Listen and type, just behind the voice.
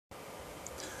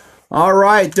All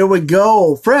right, there we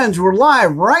go. Friends, we're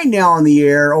live right now on the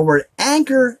air over at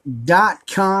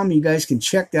anchor.com. You guys can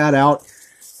check that out.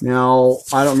 Now,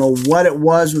 I don't know what it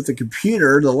was with the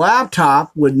computer. The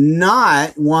laptop would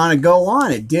not want to go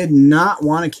on. It did not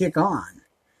want to kick on.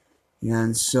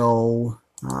 And so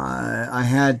I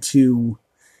had to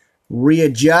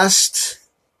readjust,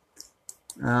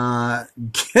 get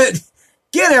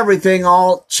everything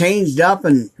all changed up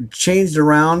and changed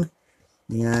around.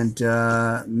 And,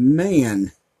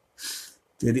 man,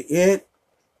 did it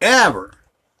ever.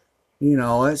 You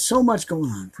know, it's so much going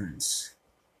on, friends.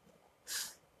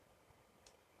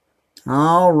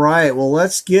 All right, well,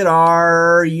 let's get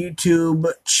our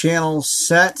YouTube channel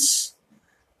set.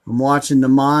 I'm watching the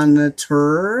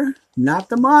monitor, not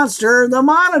the monster, the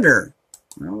monitor.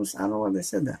 I don't know why they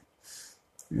said that.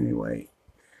 Anyway.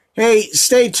 Hey,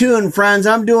 stay tuned, friends.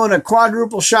 I'm doing a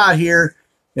quadruple shot here.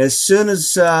 As soon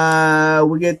as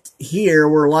we get here,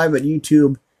 we're live at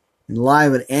YouTube and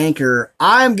live at Anchor.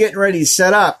 I'm getting ready to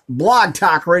set up Blog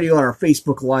Talk Radio on our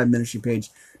Facebook Live ministry page.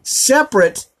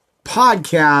 Separate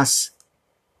podcasts,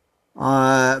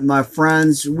 my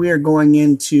friends. We are going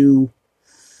into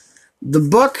the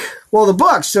book. Well, the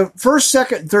books, so 1st,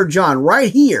 2nd, and 3rd John,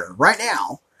 right here, right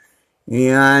now.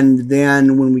 And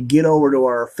then when we get over to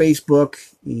our Facebook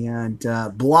and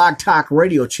Blog Talk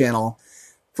Radio channel,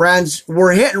 friends,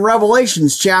 we're hitting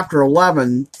Revelations chapter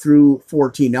 11 through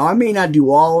 14. Now, I may not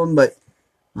do all of them, but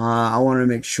I want to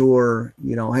make sure,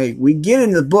 you know, hey, we get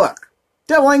into the book.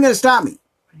 Devil ain't going to stop me.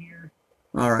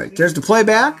 All right, there's the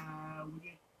playback.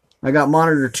 I got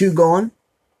monitor 2 going.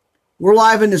 We're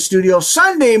live in the studio.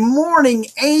 Sunday morning,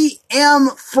 a.m.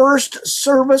 first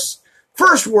service,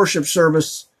 first worship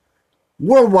service,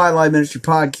 Worldwide Live Ministry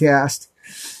Podcast.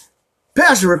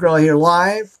 Pastor Rick Raleigh here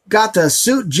live. Got the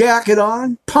suit jacket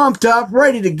on, pumped up,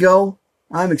 ready to go.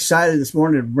 I'm excited this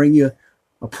morning to bring you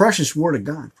a precious word of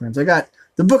God, friends. I got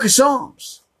the book of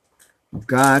Psalms. I've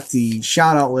got the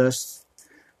shout-out list.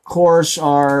 Of course,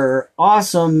 our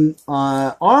awesome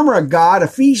armor of God,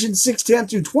 Ephesians 6:10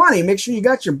 through 20. Make sure you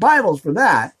got your Bibles for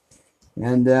that.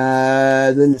 And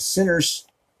then the sinner's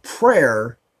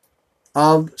prayer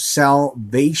of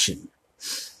salvation.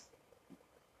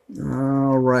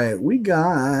 All right, we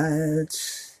got...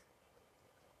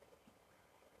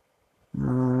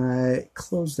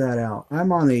 close that out.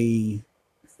 I'm on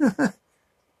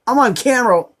I'm on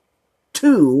camera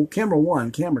 2, camera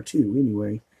 1, camera 2,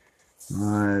 anyway.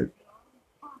 All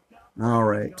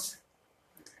right.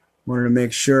 Wanted to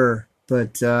make sure,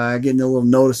 but getting the little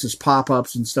notices,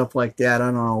 pop-ups and stuff like that. I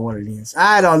don't know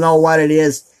what it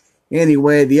is.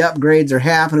 Anyway, the upgrades are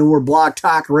happening. We're Blog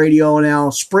Talk Radio now.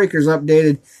 Spreaker's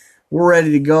updated. We're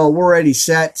ready to go. We're ready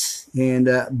set and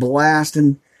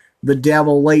blasting the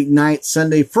devil late night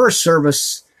Sunday first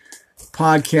service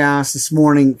podcast this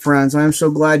morning, friends. I'm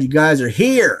so glad you guys are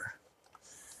here.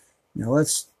 Now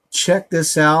let's check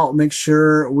this out. Make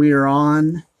sure we are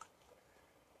on.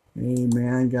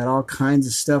 Amen. Got all kinds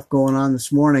of stuff going on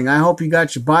this morning. I hope you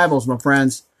got your Bibles, my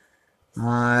friends,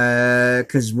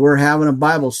 because we're having a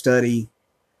Bible study.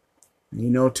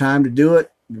 Ain't no time to do it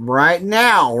right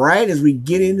now, right? As we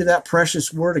get into that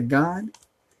precious Word of God.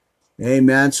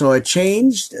 Amen. So I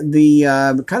changed the,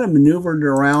 kind of maneuvered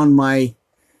around my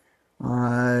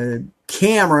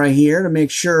camera here to make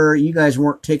sure you guys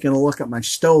weren't taking a look at my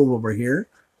stove over here.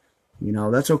 You know,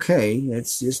 that's okay.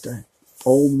 It's just a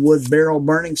old wood barrel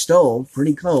burning stove.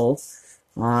 Pretty cool,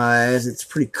 as it's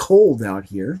pretty cold out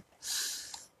here.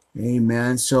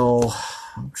 Amen. So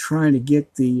I'm trying to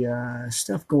get the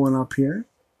stuff going up here.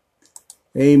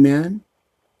 Amen.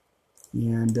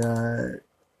 And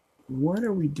what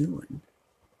are we doing?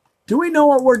 Do we know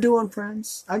what we're doing,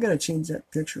 friends? I got to change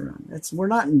that picture around. We're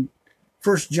not in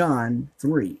 1 John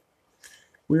 3.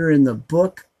 We're in the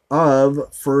book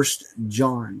of 1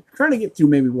 John. I'm trying to get through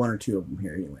maybe 1 or 2 of them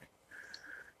here anyway.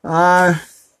 Well,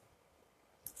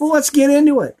 let's get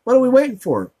into it. What are we waiting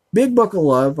for? Big Book of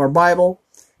Love, our Bible,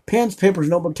 pens, papers,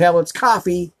 notebook, tablets,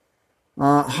 coffee,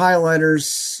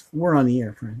 highlighters. We're on the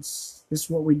air, friends. This is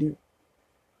what we do.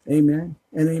 Amen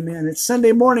and amen. It's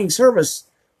Sunday morning service.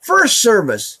 First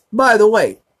service. By the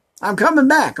way, I'm coming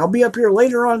back. I'll be up here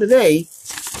later on today.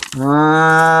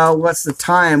 What's the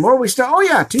time? Where we start? Oh,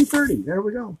 yeah, 2:30. There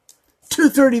we go.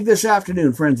 2:30 this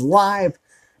afternoon, friends. Live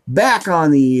back on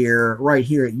the air right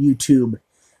here at YouTube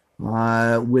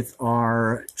with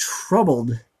our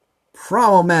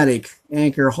problematic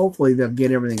Anchor. Hopefully they'll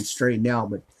get everything straightened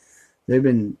out, but they've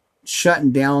been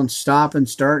shutting down, stopping,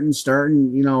 starting,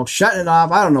 you know, shutting it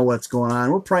off. I don't know what's going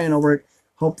on. We're praying over it.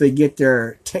 Hope they get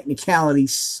their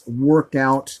technicalities worked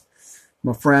out,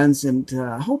 my friends, and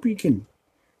hope you can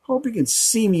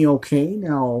see me okay.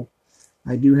 Now,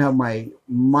 I do have my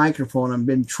microphone. I've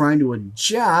been trying to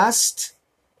adjust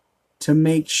to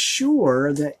make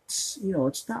sure that,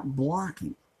 it's not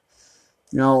blocking.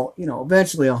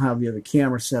 Eventually I'll have the other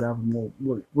camera set up, and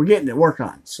we're getting it work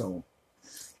on. So,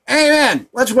 amen.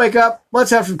 Let's wake up. Let's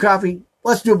have some coffee.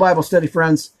 Let's do a Bible study,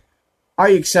 friends. Are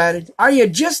you excited? Are you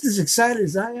just as excited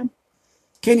as I am?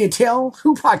 Can you tell?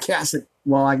 Who podcasted?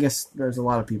 Well, I guess there's a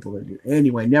lot of people that do.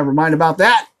 Anyway, never mind about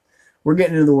that. We're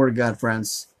getting into the Word of God,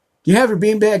 friends. Do you have your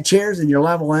beanbag chairs and your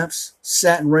lava lamps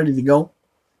set and ready to go?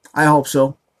 I hope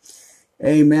so.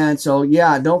 Amen. So,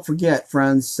 yeah, don't forget,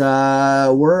 friends,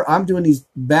 I'm doing these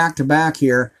back-to-back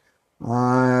here,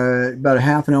 about a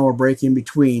half an hour break in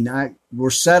between.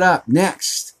 We're set up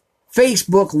next.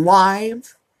 Facebook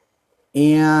Live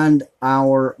and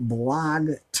our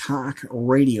Blog Talk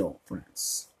Radio,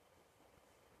 friends.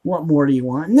 What more do you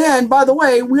want? And then, by the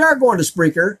way, we are going to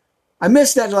Spreaker. I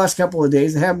missed that the last couple of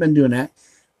days. I haven't been doing that.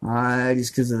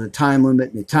 Just because of the time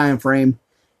limit and the time frame,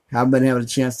 haven't been having a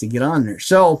chance to get on there.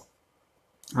 So,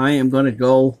 I am going to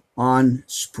go on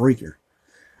Spreaker.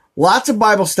 Lots of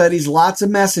Bible studies, lots of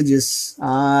messages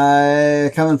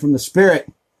coming from the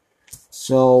Spirit.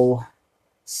 So,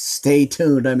 stay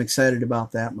tuned. I'm excited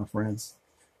about that, my friends.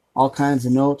 All kinds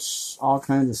of notes, all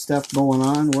kinds of stuff going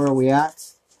on. Where are we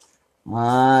at?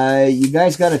 You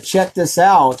guys got to check this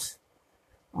out.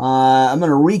 I'm going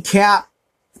to recap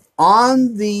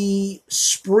on the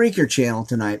Spreaker channel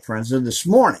tonight, friends, or this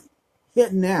morning,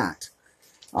 hitting that.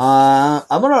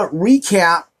 I'm going to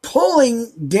recap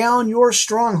pulling down your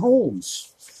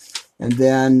strongholds. And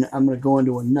then I'm going to go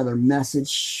into another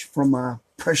message from my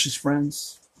precious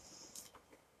friends.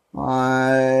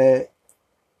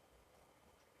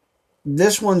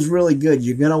 This one's really good.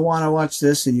 You're going to want to watch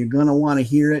this, and you're going to want to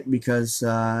hear it, because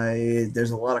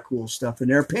there's a lot of cool stuff in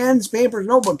there. Pens, papers,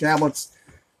 notebook tablets.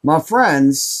 My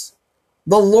friends,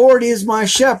 the Lord is my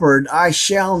shepherd, I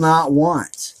shall not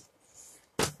want.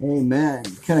 Amen.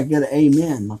 Can I get an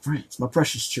amen, my friends, my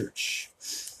precious church?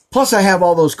 Plus, I have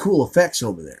all those cool effects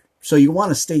over there, so you want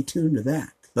to stay tuned to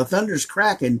that. The thunder's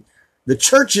cracking. The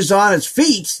church is on its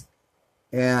feet,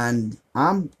 and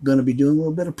I'm going to be doing a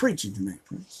little bit of preaching tonight,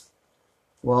 friends.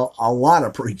 Well, a lot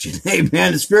of preaching.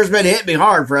 Amen. The Spirit's been hitting me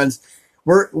hard, friends.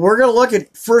 We're going to look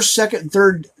at 1st, 2nd, and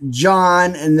 3rd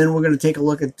John, and then we're going to take a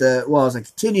look at as I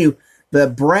continue, the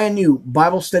brand new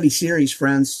Bible study series,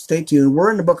 friends. Stay tuned.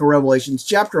 We're in the book of Revelations,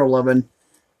 chapter 11.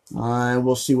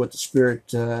 We'll see what the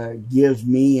Spirit gives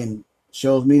me and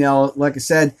shows me. Now, like I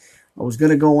said, I was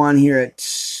going to go on here at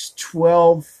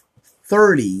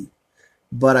 12:30,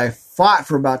 but I fought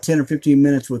for about 10 or 15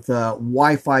 minutes with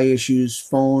Wi-Fi issues,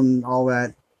 phone, all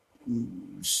that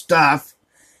stuff.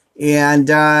 And,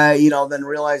 then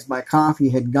realized my coffee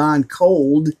had gone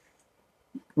cold.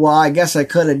 Well, I guess I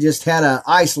could have just had an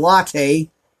iced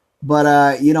latte, but,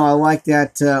 I like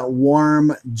that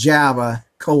warm Java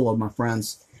cola, my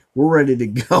friends. We're ready to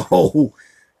go.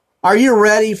 Are you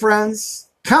ready, friends?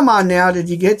 Come on now. Did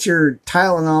you get your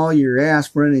Tylenol, your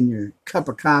aspirin, and your cup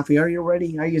of coffee? Are you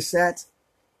ready? Are you set?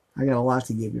 I got a lot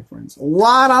to give you, friends. A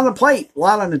lot on the plate. A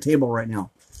lot on the table right now.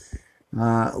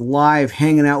 Live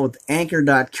hanging out with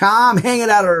Anchor.com. Hanging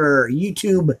out at our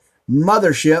YouTube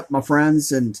mothership, my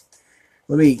friends. And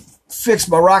let me fix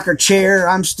my rocker chair.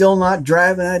 I'm still not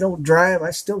driving. I don't drive.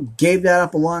 I still gave that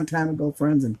up a long time ago,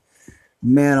 friends. And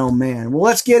man, oh man. Well,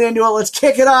 let's get into it. Let's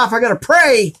kick it off. I got to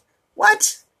pray.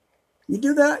 What? You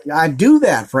do that? I do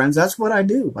that, friends. That's what I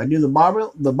do. I do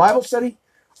the Bible study,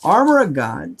 Armor of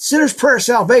God, Sinner's Prayer,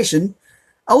 Salvation,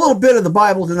 a little bit of the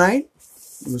Bible tonight.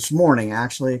 This morning,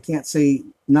 actually. I can't say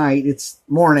night. It's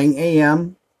morning,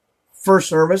 a.m., first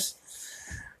service.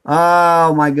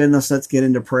 Oh, my goodness. Let's get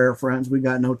into prayer, friends. We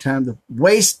got no time to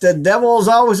waste. The devil's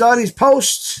always on his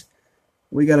posts.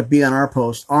 We got to be on our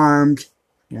post, armed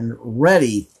and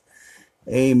ready.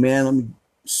 Amen. Let me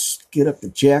get up the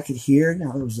jacket here.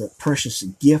 Now, it was a precious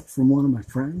gift from one of my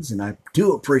friends, and I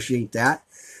do appreciate that.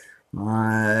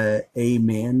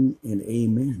 Amen and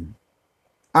amen.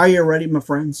 Are you ready, my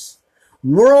friends?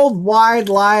 Worldwide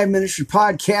Live Ministry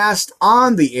Podcast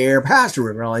on the air. Pastor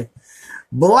Rick Riley,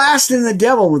 blasting the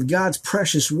devil with God's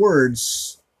precious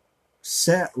words.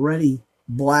 Set, ready,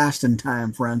 blasting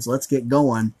time, friends. Let's get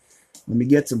going. Let me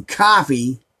get some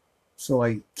coffee so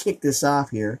I kick this off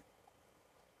here.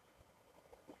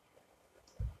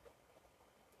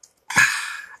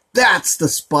 That's the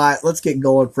spot. Let's get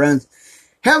going, friends.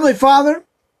 Heavenly Father,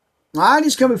 I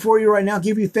just come before you right now,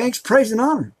 give you thanks, praise, and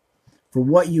honor for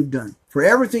what you've done, for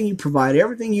everything you provide,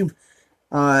 everything you've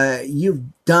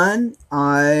done.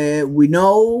 We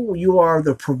know you are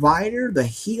the provider, the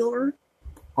healer,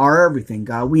 our everything,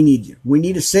 God. We need you. We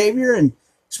need a Savior, and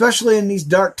especially in these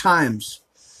dark times.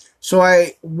 So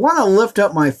I want to lift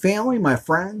up my family, my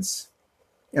friends.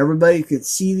 Everybody can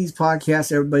see these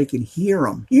podcasts. Everybody can hear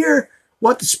them. Hear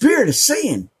what the Spirit is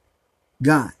saying.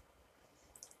 God,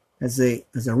 as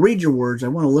I read your words, I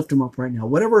want to lift them up right now.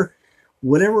 Whatever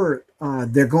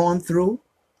they're going through,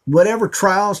 whatever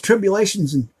trials,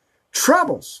 tribulations, and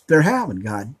troubles they're having,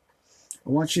 God, I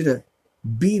want you to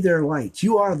be their light.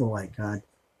 You are the light, God.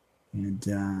 And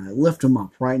lift them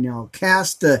up right now.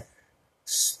 Cast the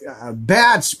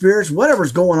bad spirits,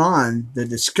 whatever's going on, the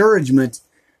discouragement,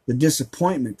 the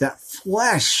disappointment, that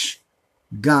flesh,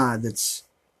 God, that's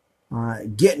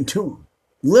getting to them.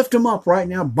 Lift them up right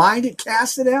now. Bind it,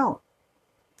 cast it out.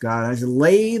 God, as I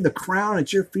lay the crown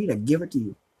at your feet, I give it to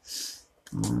you.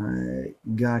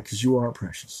 God, because you are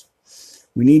precious.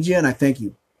 We need you, and I thank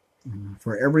you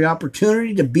for every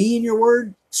opportunity to be in your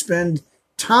word, spend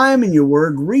time in your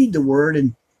word, read the word,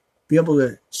 and be able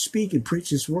to speak and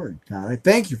preach this word. God, I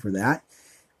thank you for that.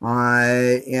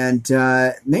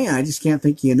 Man, I just can't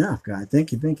thank you enough, God.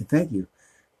 Thank you, thank you, thank you.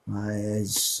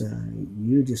 As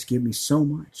you just give me so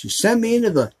much. You send me into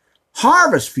the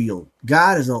harvest field,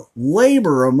 God, as a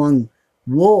laborer among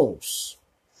wolves.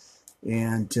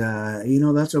 And,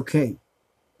 that's okay.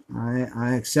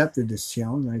 I accepted this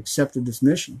challenge. I accepted this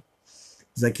mission.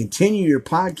 As I continue your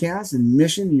podcast and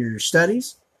mission, your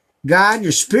studies, God,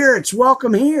 your Spirit's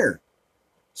welcome here.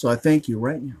 So I thank you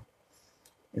right now.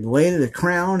 And lay the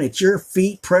crown at your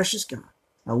feet, precious God.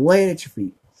 I lay it at your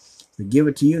feet to give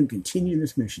it to you and continue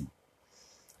this mission.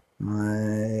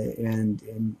 And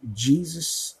in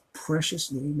Jesus'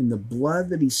 precious name, in the blood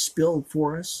that he spilled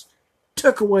for us,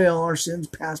 took away all our sins,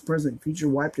 past, present, and future,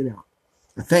 wiped it out.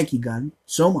 I thank you, God,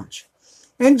 so much.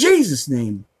 In Jesus'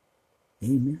 name,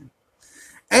 amen.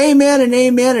 Amen and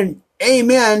amen and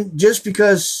amen, just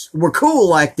because we're cool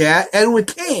like that, and we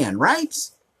can, right?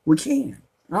 We can.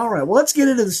 All right, well, let's get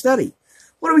into the study.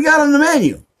 What do we got on the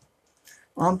menu?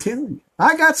 I'm telling you,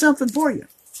 I got something for you.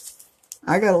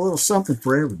 I got a little something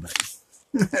for everybody.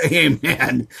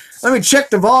 Amen. Let me check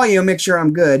the volume, make sure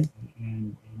I'm good.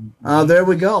 There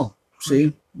we go.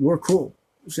 See, we're cool.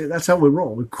 See, that's how we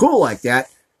roll. We're cool like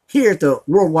that here at the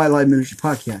Worldwide Live Ministry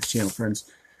Podcast channel, friends.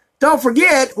 Don't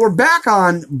forget, we're back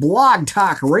on Blog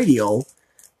Talk Radio.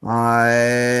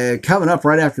 Coming up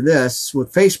right after this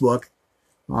with Facebook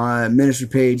ministry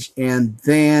page, and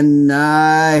then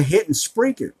hitting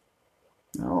Spreaker.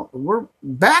 Well, we're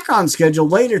back on schedule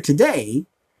later today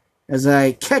as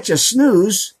I catch a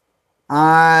snooze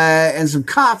and some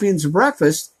coffee and some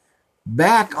breakfast.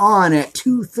 Back on at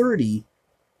 2:30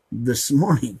 this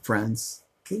morning, friends.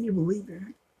 Can you believe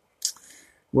that?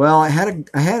 Well, I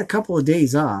had a couple of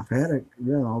days off. I had a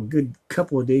good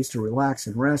couple of days to relax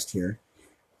and rest here.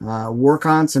 Work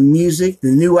on some music.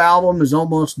 The new album is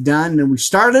almost done, and we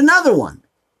started another one.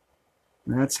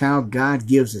 That's how God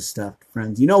gives us stuff,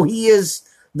 friends. You know, he is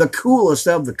the coolest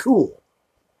of the cool,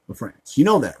 friends. You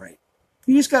know that, right?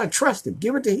 You just got to trust him.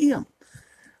 Give it to him.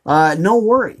 No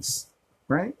worries,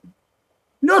 right?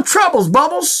 No troubles,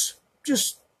 Bubbles.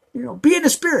 Just, be in the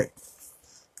Spirit.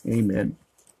 Amen.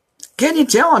 Can you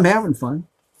tell I'm having fun?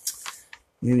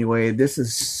 Anyway, this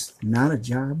is not a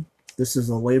job. This is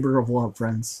a labor of love,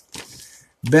 friends.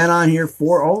 Been on here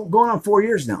going on 4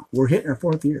 years now. We're hitting our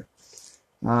 4th year.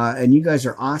 And you guys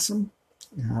are awesome.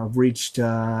 I've reached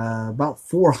about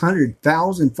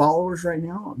 400,000 followers right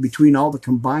now between all the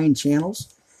combined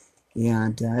channels.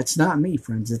 And it's not me,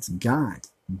 friends. It's God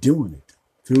doing it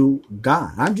through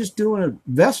God. I'm just doing a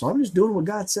vessel. I'm just doing what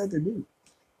God said to do.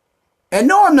 And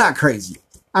no, I'm not crazy.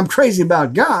 I'm crazy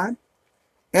about God.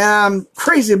 And I'm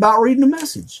crazy about reading a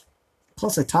message.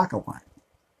 Plus, I talk a lot.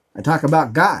 I talk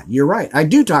about God. You're right. I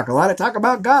do talk a lot. I talk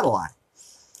about God a lot.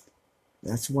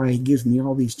 That's why he gives me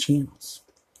all these channels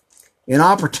and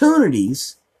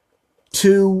opportunities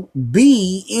to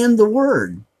be in the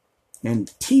Word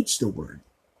and teach the Word.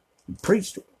 And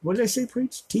preach. What did I say?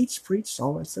 Preach? Teach, preach,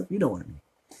 all that stuff. You know what I mean.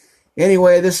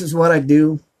 Anyway, this is what I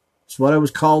do. It's what I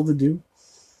was called to do.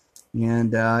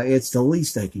 And it's the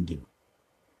least I can do.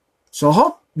 So I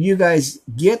hope you guys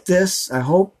get this. I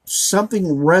hope something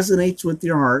resonates with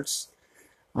your hearts.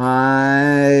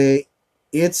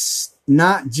 It's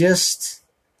not just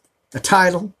a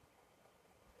title.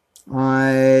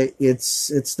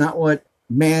 It's not what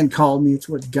man called me. It's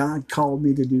what God called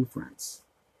me to do, friends.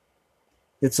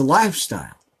 It's a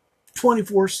lifestyle,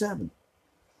 24/7.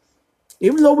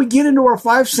 Even though we get into our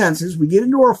 5 senses, we get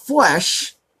into our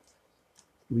flesh,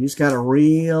 we just got to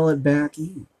reel it back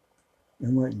in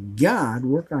and let God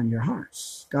work on your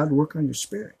hearts. God work on your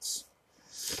spirits.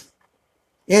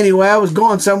 Anyway, I was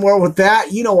going somewhere with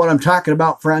that. You know what I'm talking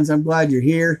about, friends. I'm glad you're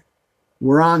here.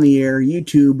 we're on the air,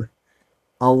 YouTube,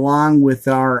 along with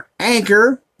our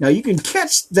Anchor. Now, you can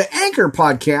catch the Anchor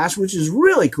podcast, which is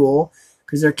really cool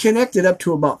because they're connected up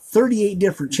to about 38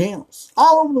 different channels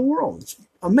all over the world. It's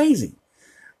amazing.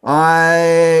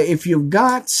 If you've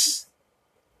got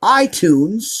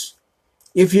iTunes,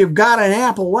 if you've got an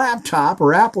Apple laptop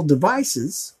or Apple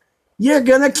devices, you're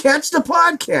going to catch the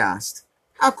podcast.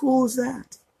 How cool is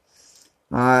that?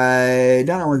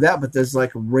 Not only that, but there's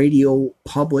like Radio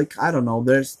Public. I don't know.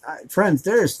 There's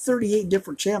 38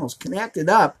 different channels connected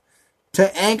up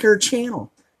to Anchor channel.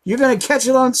 You're going to catch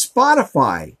it on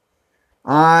Spotify.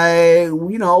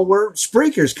 We're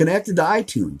Spreaker's connected to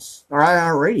iTunes or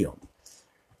iHeartRadio.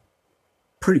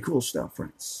 Pretty cool stuff,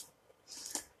 friends.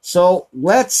 So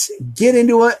let's get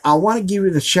into it. I want to give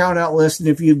you the shout out list. And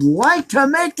if you'd like to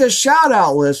make the shout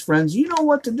out list, friends, you know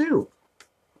what to do.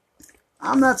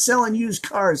 I'm not selling used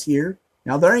cars here.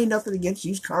 Now, there ain't nothing against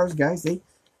used cars, guys.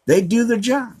 They do their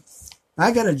job.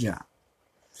 I got a job.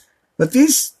 But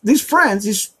these friends,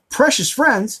 these precious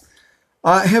friends,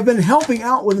 have been helping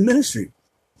out with the ministry.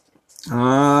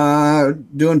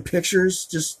 Doing pictures,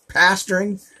 just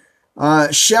pastoring,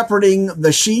 shepherding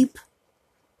the sheep,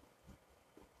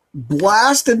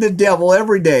 blasting the devil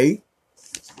every day.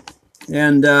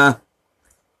 And hang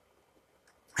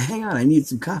on, I need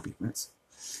some coffee.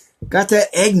 Got that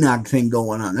eggnog thing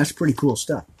going on. That's pretty cool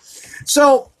stuff.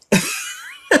 So,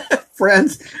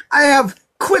 friends, I have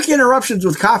quick interruptions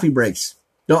with coffee breaks.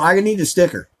 I need a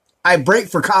sticker. I break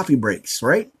for coffee breaks,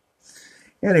 right?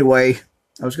 Anyway,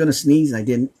 I was going to sneeze and I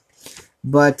didn't.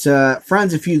 But,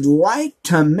 friends, if you'd like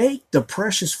to make the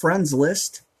Precious Friends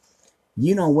list,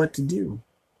 you know what to do.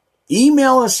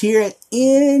 Email us here at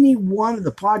any one of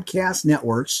the podcast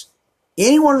networks,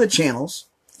 any one of the channels,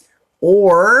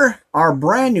 or our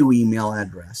brand new email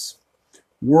address,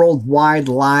 Worldwide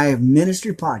Live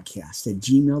Ministry Podcast at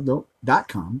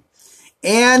gmail.com.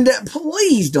 And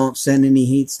please don't send any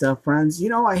hate stuff, friends.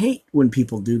 I hate when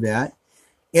people do that.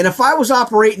 And if I was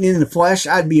operating in the flesh,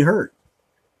 I'd be hurt.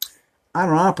 I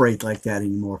don't operate like that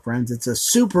anymore, friends. It's a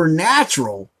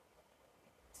supernatural,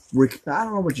 I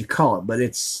don't know what you call it, but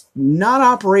it's not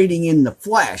operating in the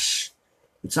flesh.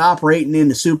 It's operating in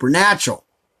the supernatural,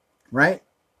 right?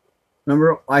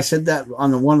 Remember I said that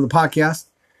on one of the podcasts?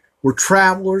 We're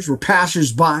travelers, we're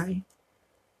passers-by.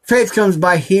 Faith comes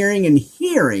by hearing, and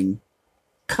hearing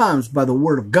comes by the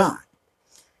word of God.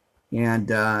 And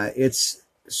it's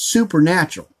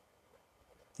supernatural.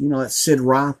 That Sid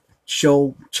Roth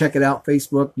show, check it out,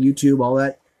 Facebook, YouTube, all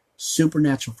that.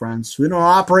 Supernatural, friends. We don't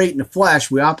operate in the flesh,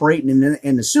 we operate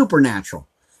in the supernatural.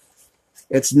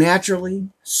 It's naturally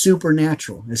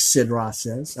supernatural, as Sid Roth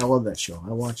says. I love that show.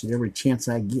 I watch it every chance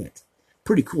I get.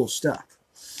 Pretty cool stuff.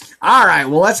 All right,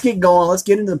 well, let's get going. Let's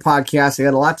get into the podcast. I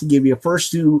got a lot to give you.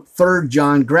 1st to 3rd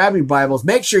John. Grab your Bibles.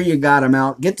 Make sure you got them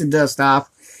out. Get the dust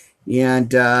off. And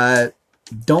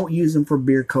don't use them for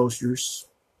beer coasters.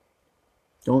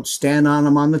 Don't stand on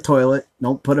them on the toilet.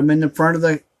 Don't put them in the front of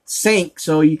the sink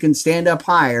so you can stand up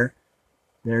higher.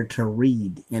 They're to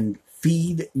read and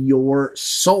feed your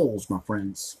souls, my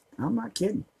friends. I'm not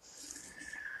kidding.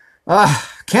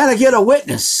 Can I get a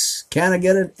witness? Can I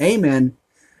get an amen?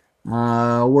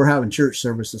 We're having church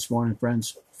service this morning,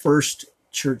 friends. First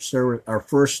church service, our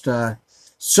first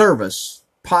service,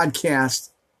 podcast,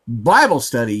 Bible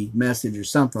study message or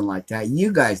something like that.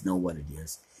 You guys know what it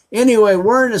is. Anyway,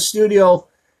 we're in a studio,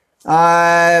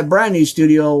 brand new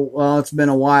studio. Well, it's been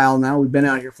a while now. We've been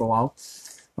out here for a while.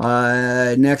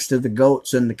 Next to the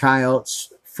goats and the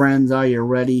coyotes. Friends, are you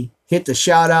ready? Hit the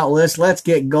shout out list. Let's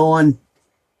get going.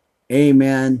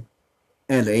 Amen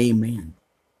and amen.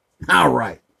 All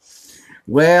right.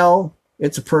 Well,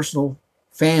 it's a personal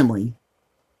family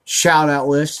shout out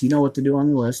list. You know what to do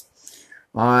on the list.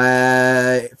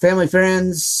 Family,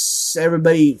 friends,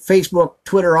 everybody, Facebook,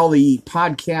 Twitter, all the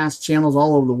podcast channels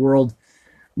all over the world.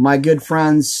 My good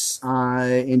friends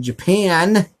in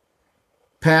Japan,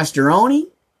 Pastor Oni,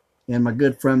 and my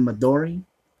good friend Midori.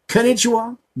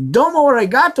 Konnichiwa, domo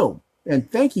arigato.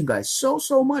 And thank you guys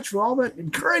so much for all the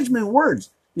encouragement words,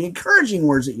 the encouraging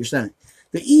words that you're sending.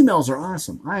 The emails are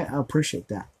awesome. I appreciate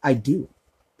that. I do.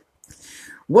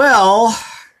 Well,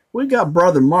 we got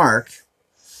Brother Mark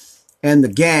and the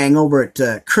gang over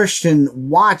at Christian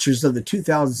Watchers of the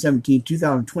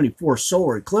 2017-2024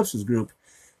 Solar Eclipses Group.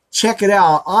 Check it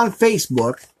out on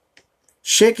Facebook.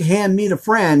 Shake a hand, meet a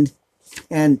friend,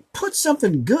 and put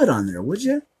something good on there, would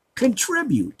you?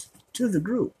 Contribute to the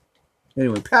group.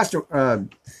 Anyway, Pastor,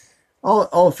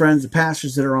 all the friends, the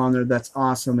pastors that are on there, that's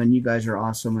awesome, and you guys are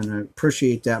awesome, and I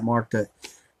appreciate that, Mark, that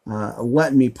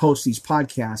letting me post these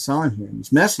podcasts on here,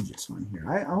 these messages on here.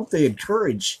 I hope they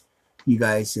encourage you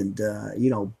guys, and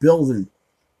build and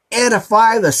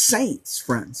edify the saints,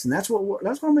 friends. And that's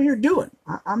what I'm here doing.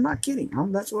 I'm not kidding.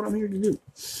 That's what I'm here to do.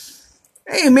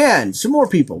 Amen. Some more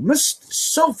people. Miss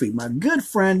Sophie, my good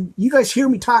friend. You guys hear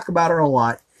me talk about her a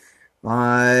lot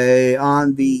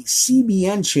on the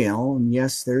CBN channel. And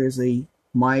yes, there is a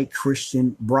My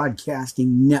Christian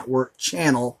Broadcasting Network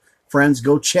channel. Friends,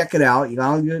 go check it out.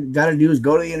 All you got to do is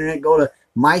go to the internet, go to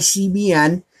My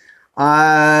CBN.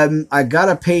 I got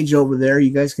a page over there.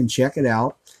 You guys can check it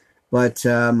out. But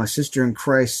my sister in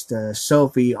Christ,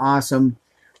 Sophie, awesome.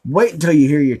 Wait until you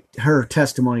hear her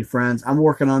testimony, friends. I'm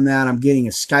working on that. I'm getting a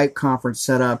Skype conference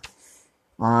set up.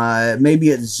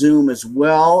 Maybe at Zoom as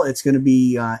well. It's going to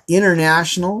be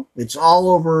international. It's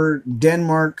all over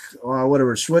Denmark,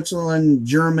 Switzerland,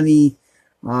 Germany,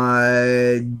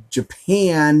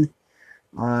 Japan,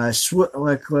 where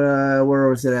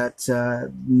was it at?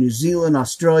 New Zealand,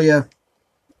 Australia.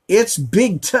 It's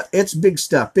big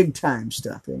stuff, big time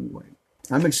stuff anyway.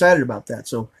 I'm excited about that.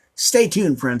 So stay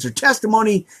tuned, friends. Her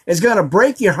testimony is going to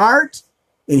break your heart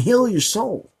and heal your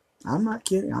soul. I'm not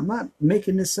kidding. I'm not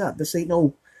making this up. This ain't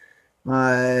no,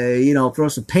 throw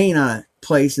some paint on a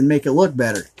place and make it look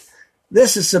better.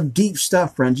 This is some deep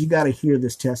stuff, friends. You got to hear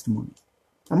this testimony.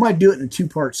 I might do it in a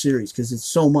 2-part series because it's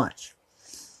so much.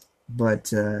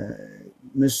 But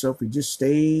Miss Sophie, just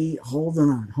hold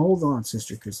on,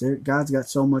 sister, because God's got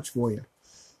so much for you.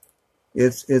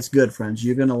 It's good, friends.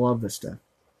 You're gonna love this stuff.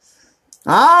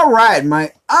 All right,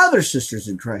 my other sisters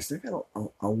in Christ. I got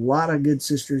a lot of good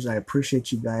sisters. I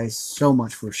appreciate you guys so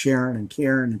much for sharing and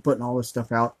caring and putting all this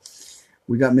stuff out.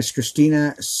 We got Miss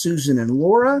Christina, Susan, and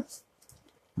Laura.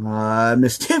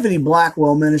 Miss Tiffany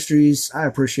Blackwell Ministries. I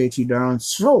appreciate you, darling,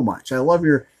 so much. I love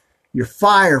your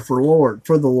fire for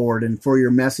the Lord, and for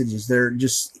your messages. They're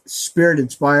just Spirit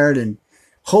inspired and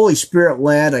Holy Spirit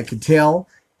led. I can tell,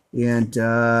 and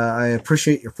I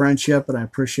appreciate your friendship, and I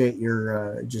appreciate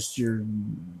your your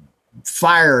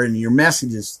fire and your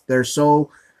messages. They're so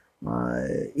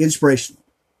inspirational.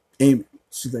 Amen.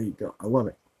 So there you go. I love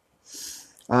it.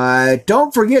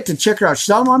 Don't forget to check her out. She's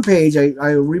on my page. I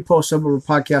repost some of her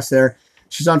podcasts there.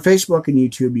 She's on Facebook and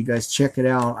YouTube. You guys check it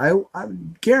out. I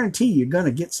guarantee you're going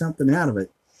to get something out of it.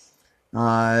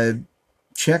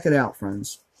 Check it out,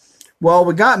 friends. Well,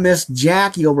 we got Miss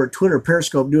Jackie over at Twitter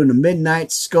Periscope doing the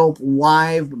Midnight Scope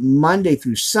live Monday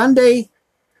through Sunday.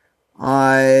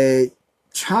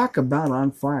 Talk about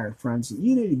on fire, friends.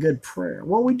 You need a good prayer.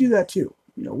 Well, we do that too.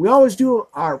 We always do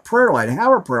our prayer line,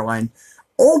 have our prayer line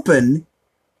open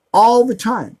all the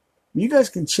time. You guys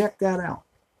can check that out.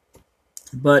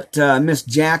 But Miss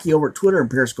Jackie over at Twitter and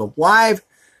Periscope Live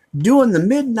doing the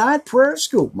Midnight Prayer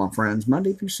Scoop, my friends,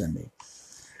 Monday through Sunday.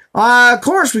 Of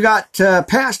course, we got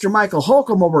Pastor Michael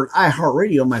Holcomb over at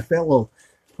iHeartRadio, my fellow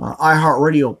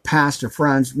iHeartRadio pastor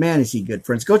friends. Man, is he good,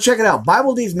 friends. Go check it out,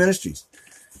 Bible Days Ministries.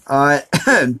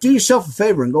 Do yourself a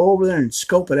favor and go over there and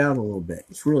scope it out a little bit.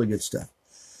 It's really good stuff.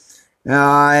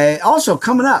 Also,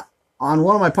 coming up on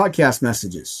one of my podcast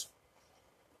messages,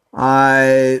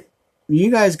 you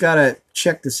guys got to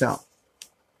check this out.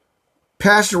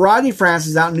 Pastor Rodney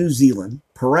Francis out in New Zealand,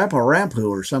 Paramparampu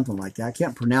or something like that. I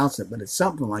can't pronounce it, but it's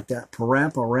something like that.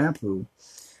 Paramparampu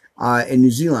in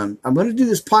New Zealand. I'm going to do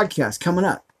this podcast coming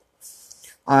up.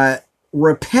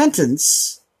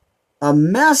 Repentance, a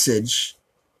message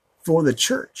for the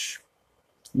church.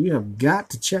 You have got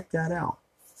to check that out.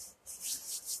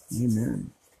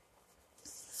 Amen.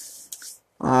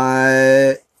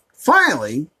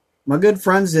 Finally, my good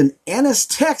friends in Ennis,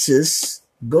 Texas,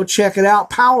 go check it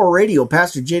out. Power Radio,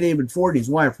 Pastor J. David Ford and his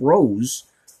wife Rose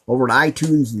over at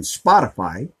iTunes and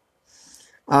Spotify.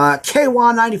 KY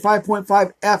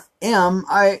 95.5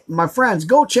 FM. My friends,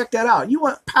 go check that out. You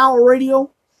want Power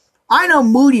Radio? I know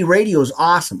Moody Radio is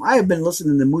awesome. I have been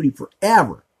listening to Moody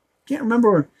forever. Can't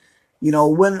remember,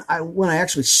 when I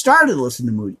actually started listening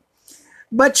to Moody.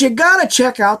 But you got to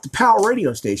check out the Power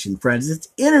Radio station, friends. It's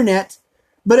internet,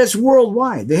 but it's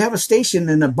worldwide. They have a station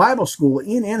in a Bible school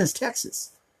in Ennis,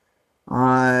 Texas.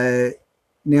 Now,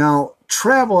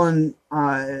 traveling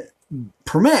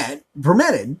permitted,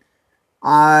 planning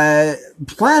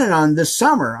on this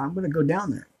summer, I'm going to go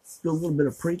down there. Do a little bit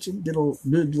of preaching, do a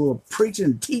little preaching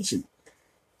and teaching,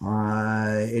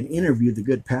 and interview the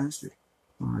good pastor.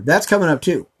 That's coming up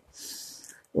too.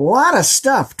 A lot of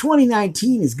stuff.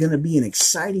 2019 is going to be an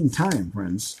exciting time,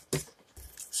 friends.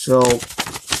 So,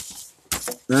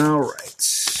 all right.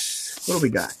 What do we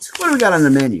got? What do we got on the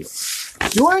menu?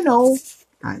 Do I know?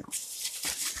 I know.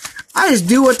 I just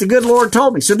do what the good Lord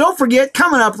told me. So don't forget,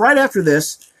 coming up right after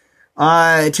this,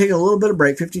 take a little bit of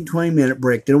break, 15, 20-minute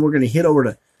break. Then we're going to hit over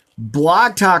to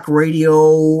Blog Talk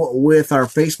Radio with our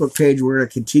Facebook page. We're going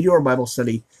to continue our Bible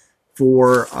study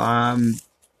for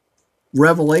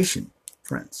Revelation,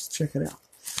 friends. Check it out.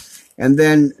 And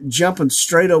then jumping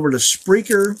straight over to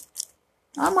Spreaker.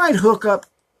 I might hook up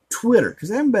Twitter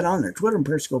because I haven't been on there. Twitter and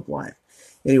Periscope Live.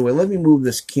 Anyway, let me move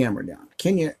this camera down.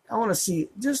 Can you? I want to see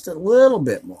just a little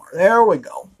bit more. There we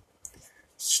go.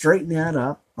 Straighten that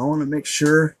up. I want to make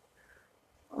sure.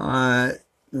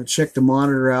 Check the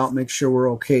monitor out. Make sure we're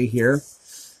okay here.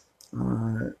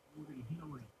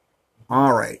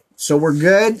 All right. So we're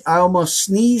good. I almost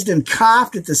sneezed and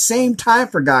coughed at the same time,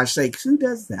 for gosh sakes. Who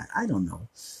does that? I don't know.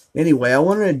 Anyway, I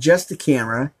want to adjust the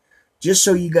camera just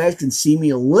so you guys can see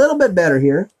me a little bit better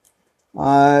here.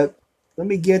 Let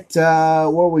me get, where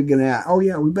are we going to, oh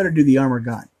yeah, we better do the armor of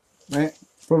God, right?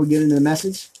 Before we get into the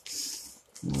message.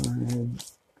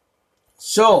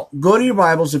 So, go to your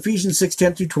Bibles, Ephesians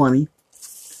 6:10 through 20.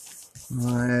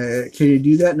 Can you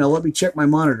do that? Now, let me check my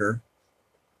monitor.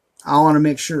 I want to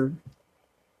make sure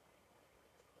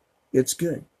it's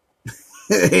good.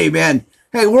 Amen.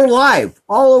 Hey, we're live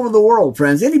all over the world,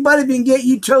 friends. Anybody can get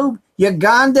YouTube,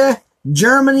 Uganda,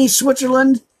 Germany,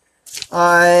 Switzerland,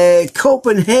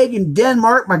 Copenhagen,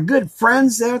 Denmark, my good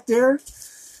friends out there.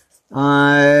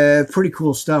 Pretty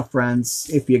cool stuff, friends.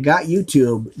 If you got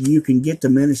YouTube, you can get the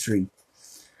ministry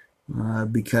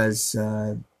because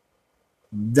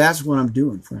that's what I'm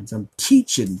doing, friends. I'm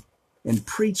teaching and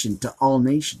preaching to all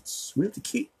nations. We have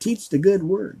to teach the good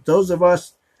word. Those of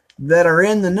us that are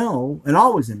in the know and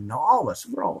always in the know, all of us,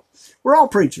 we're all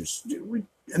preachers. We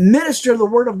minister the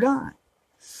word of God,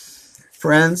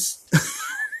 friends.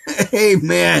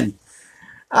 Amen.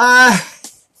 Are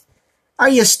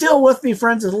you still with me,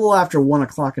 friends? It's a little after 1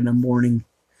 o'clock in the morning.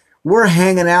 We're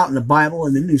hanging out in the Bible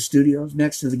in the new studios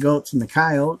next to the goats and the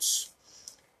coyotes.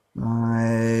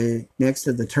 Next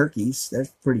to the turkeys.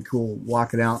 That's pretty cool,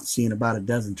 walking out and seeing about a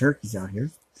dozen turkeys out here.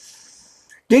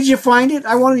 Did you find it?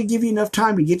 I wanted to give you enough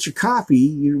time to get your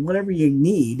copy, whatever you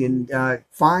need, and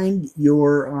find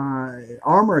your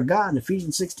armor of God in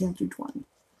Ephesians 6:10 through 20.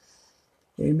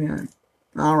 Amen.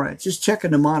 All right, just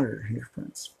checking the monitor here,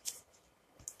 friends.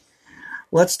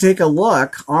 Let's take a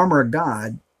look, armor of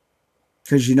God,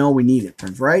 because you know we need it,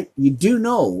 friends, right? You do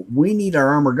know we need our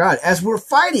armor of God. As we're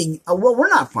fighting, well, we're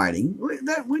not fighting.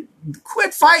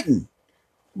 Quit fighting.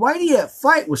 Why do you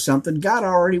fight with something God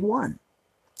already won?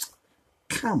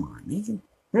 Come on, Nathan.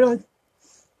 Really?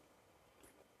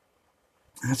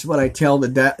 That's what I tell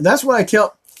the that's what I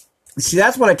tell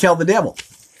the devil.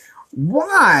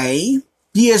 Why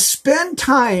do you spend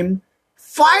time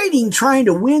fighting trying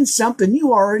to win something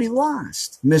you already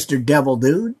lost, Mr. Devil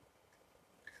Dude?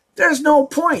 There's no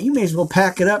point. You may as well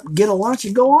pack it up, get a lunch,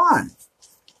 and go on.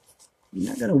 You're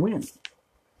not going to win.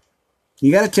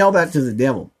 You got to tell that to the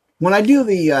devil. When I do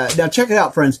the, now check it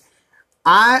out, friends.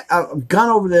 I've gone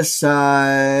over this,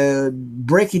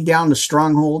 breaking down the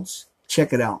strongholds.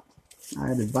 Check it out.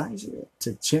 I'd advise you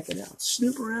to check it out.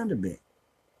 Snoop around a bit.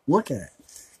 Look at it.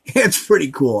 It's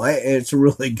pretty cool. It's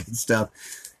really good stuff.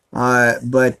 Yeah,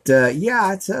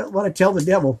 it's what I tell the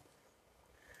devil.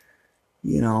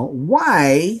 You know,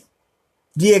 why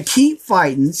do you keep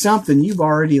fighting something you've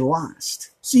already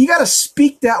lost? So you got to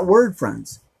speak that word,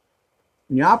 friends.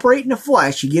 When you operate in the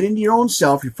flesh, you get into your own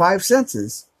self, your five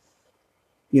senses.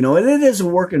 You know, and it is a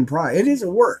work in progress. It is a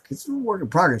work. It's a work in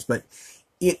progress, but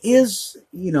it is,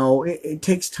 you know, it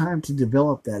takes time to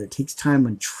develop that. It takes time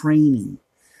and training.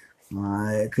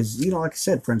 Because, you know, like I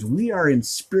said, friends, we are in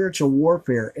spiritual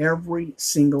warfare every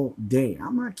single day.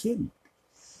 I'm not kidding.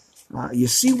 You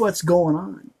see what's going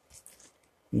on.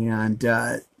 And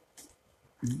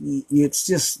it's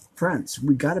just, friends,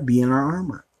 we got to be in our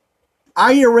armor.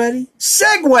 Are you ready?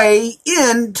 Segue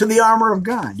into the armor of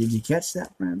God. Did you catch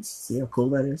that, friends? See how cool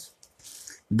that is?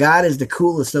 God is the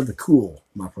coolest of the cool,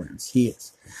 my friends. He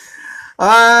is.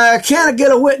 Can I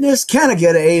get a witness? Can I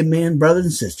get an amen, brothers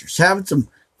and sisters? Having some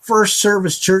first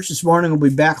service church this morning. We'll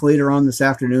be back later on this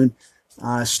afternoon,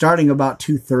 starting about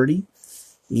 2:30.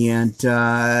 And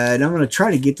I'm going to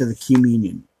try to get to the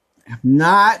communion. I've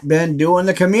not been doing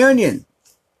the communion.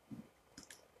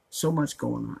 So much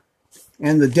going on.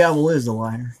 And the devil is a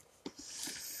liar.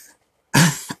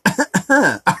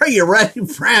 Are you ready,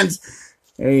 friends?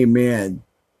 Amen.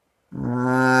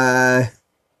 All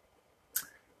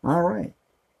right.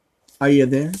 Are you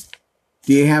there?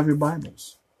 Do you have your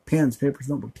Bibles? Pens, papers,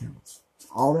 notebook, tablets.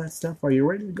 All that stuff. Are you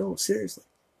ready to go? Seriously.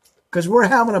 Because we're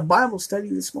having a Bible study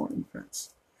this morning,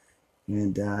 friends.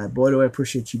 And boy, do I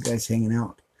appreciate you guys hanging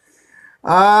out.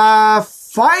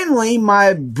 Finally,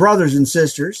 my brothers and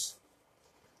sisters,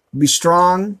 be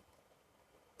strong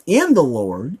in the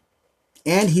Lord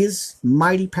and his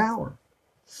mighty power.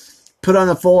 Put on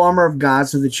the full armor of God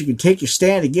so that you can take your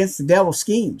stand against the devil's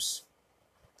schemes.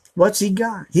 What's he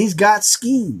got? He's got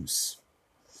schemes.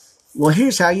 Well,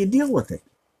 here's how you deal with it.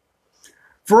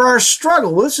 For our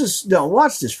struggle, watch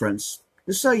this, friends.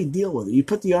 This is how you deal with it. You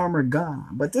put the armor of God on.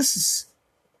 But this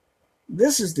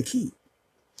is the key.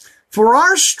 For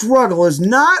our struggle is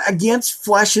not against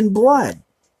flesh and blood.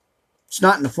 It's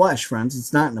not in the flesh, friends.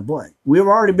 It's not in the blood. We've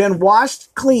already been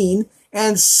washed clean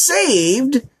and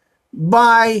saved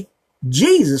by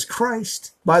Jesus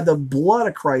Christ, by the blood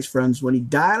of Christ, friends. When he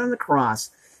died on the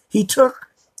cross, he took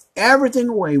everything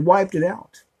away, wiped it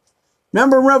out.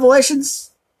 Remember in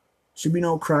Revelations? Should be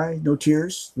no cry, no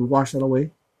tears. We wash that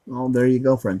away. Oh, there you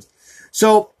go, friends.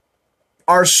 So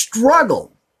our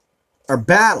struggle, our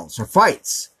battles, our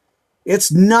fights,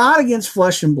 it's not against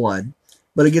flesh and blood,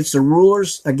 but against the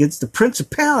rulers, against the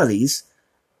principalities,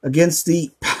 against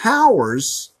the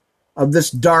powers of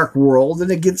this dark world, and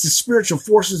against the spiritual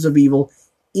forces of evil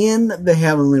in the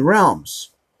heavenly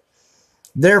realms.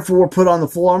 Therefore, put on the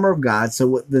full armor of God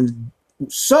so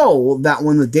that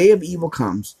when the day of evil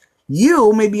comes,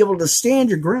 you may be able to stand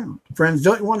your ground. Friends,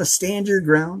 don't you want to stand your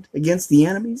ground against the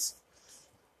enemies?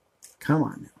 Come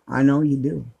on now. I know you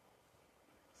do.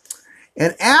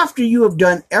 And after you have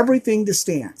done everything to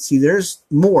stand, see, there's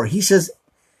more. He says,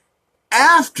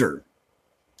 after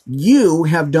you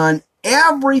have done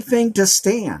everything to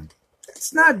stand.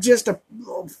 It's not just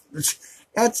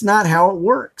that's not how it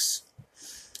works.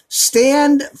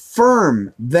 Stand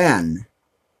firm then,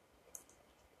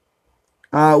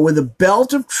 with a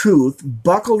belt of truth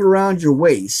buckled around your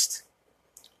waist,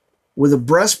 with a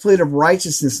breastplate of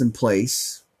righteousness in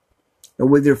place, and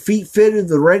with your feet fitted with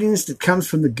the readiness that comes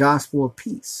from the gospel of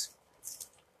peace.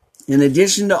 In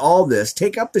addition to all this,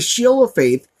 take up the shield of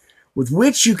faith, with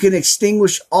which you can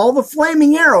extinguish all the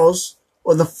flaming arrows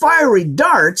or the fiery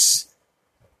darts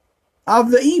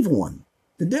of the evil one,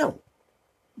 the devil,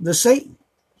 the Satan,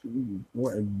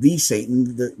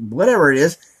 whatever it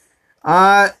is.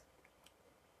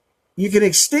 You can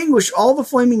extinguish all the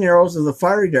flaming arrows of the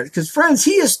fiery darts. Because, friends,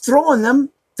 he is throwing them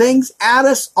things at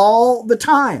us all the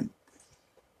time.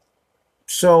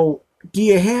 So, do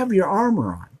you have your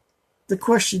armor on? The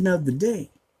question of the day.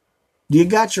 Do you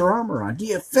got your armor on? Do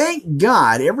you thank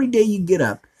God every day you get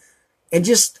up and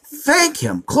just thank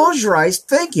him? Close your eyes,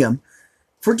 thank him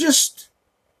for just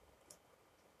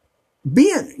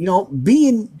being there.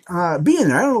 I don't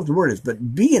know what the word is,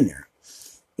 but being there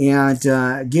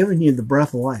and giving you the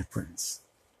breath of life, friends.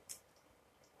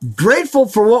 Grateful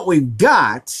for what we've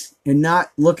got and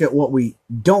not look at what we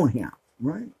don't have,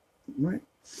 right? Right.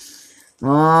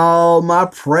 Oh, my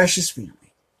precious family.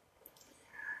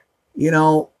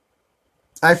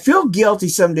 I feel guilty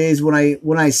some days when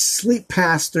I sleep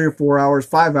past 3 or 4 hours,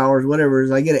 5 hours, whatever it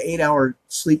is. I get an 8-hour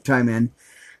sleep time in,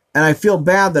 and I feel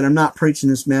bad that I'm not preaching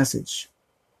this message.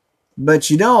 But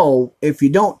if you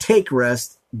don't take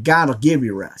rest, God will give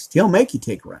you rest. He'll make you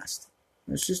take rest.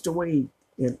 That's just the way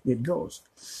it goes.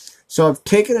 So I've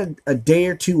taken a day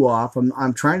or two off.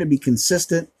 I'm trying to be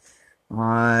consistent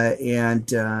and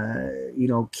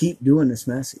keep doing this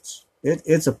message.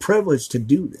 It's a privilege to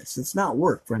do this. It's not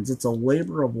work, friends. It's a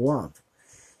labor of love.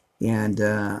 And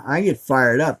I get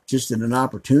fired up just in an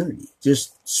opportunity,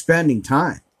 just spending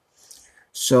time.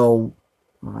 So,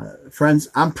 friends,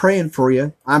 I'm praying for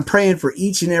you. I'm praying for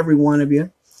each and every one of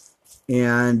you.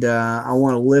 And I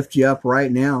want to lift you up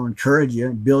right now, encourage you,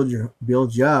 and build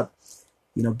you up.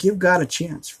 Give God a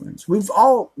chance, friends. We've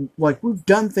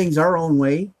done things our own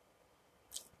way.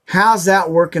 How's that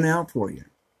working out for you?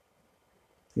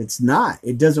 It's not.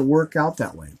 It doesn't work out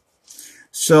that way.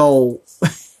 So,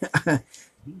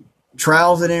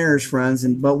 trials and errors, friends,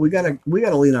 but we gotta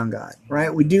lean on God,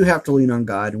 right? We do have to lean on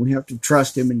God, and we have to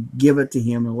trust him and give it to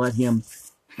him and let him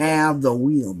have the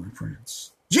wheel, my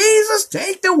friends. Jesus,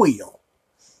 take the wheel.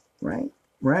 Right?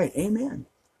 Right. Amen.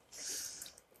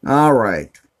 All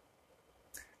right.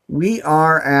 We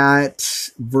are at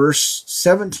verse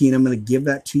 17. I'm going to give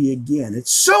that to you again.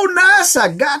 It's so nice,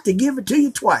 I got to give it to you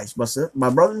twice, my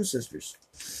brothers and sisters.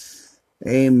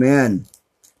 Amen.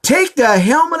 Take the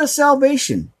helmet of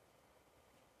salvation.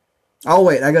 Oh,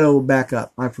 wait, I got to go back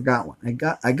up. I forgot one.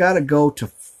 I got to go to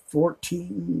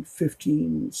 14,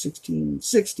 15,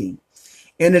 16.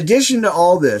 In addition to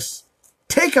all this,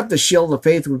 take up the shield of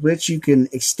faith with which you can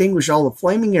extinguish all the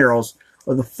flaming arrows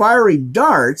or the fiery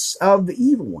darts of the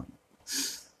evil one.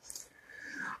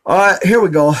 Here we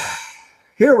go.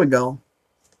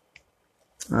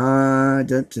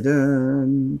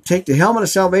 Take the helmet of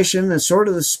salvation and the sword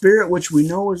of the Spirit, which we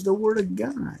know is the Word of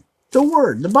God. The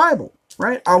Word, the Bible,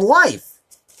 right? Our life.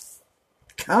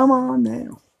 Come on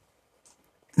now.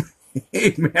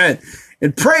 Amen.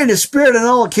 And pray in the Spirit on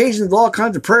all occasions with all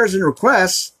kinds of prayers and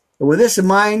requests. And with this in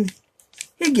mind,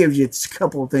 he gives you a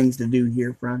couple of things to do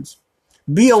here, friends.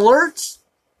 Be alert.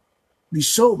 Be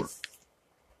sober.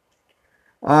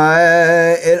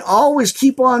 And always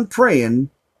keep on praying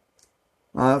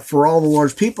for all the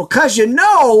Lord's people. Because you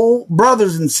know,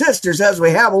 brothers and sisters, as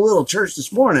we have a little church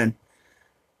this morning,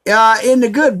 in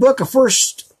the good book of 1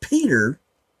 Peter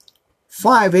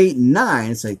 5, 8, and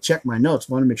 9, it's like, check my notes.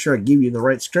 I want to make sure I give you the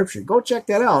right scripture. Go check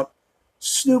that out.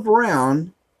 Snoop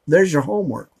around. There's your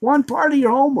homework. One part of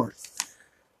your homework.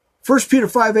 1 Peter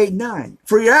 5, 8, and 9.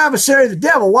 For your adversary, the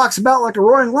devil, walks about like a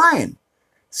roaring lion,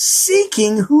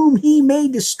 seeking whom he may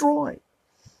destroy.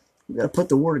 We've got to put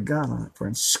the word of God on it,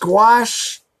 friends.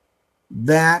 Squash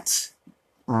that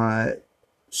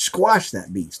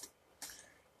beast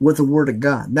with the word of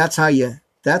God. That's how you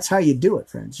do it,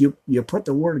 friends. You put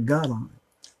the word of God on it.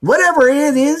 Whatever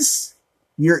it is,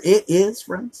 it is,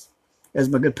 friends. As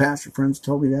my good pastor friends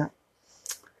told me that.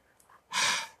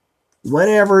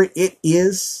 Whatever it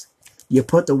is, you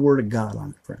put the word of God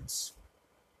on it, friends.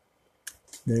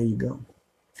 There you go.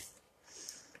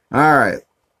 All right.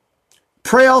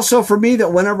 Pray also for me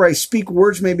that whenever I speak,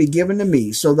 words may be given to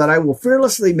me, so that I will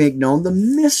fearlessly make known the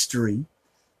mystery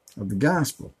of the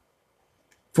gospel,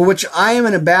 for which I am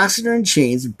an ambassador in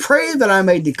chains, and pray that I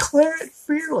may declare it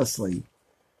fearlessly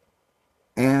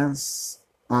as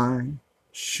I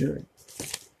should.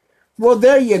 Well,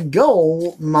 there you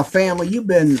go, my family. You've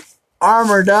been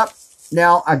armored up.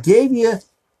 Now, I gave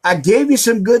you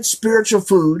some good spiritual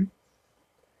food.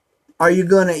 Are you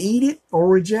going to eat it or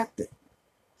reject it?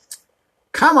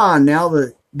 Come on now,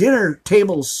 the dinner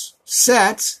table's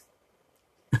set.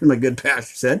 My good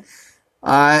pastor said.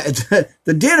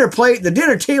 The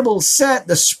dinner table's set.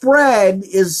 The spread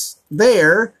is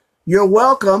there. You're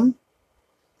welcome,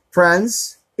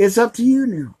 friends. It's up to you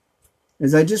now,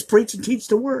 as I just preach and teach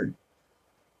the word.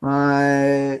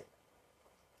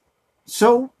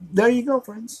 So there you go,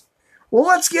 friends. Well,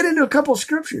 let's get into a couple of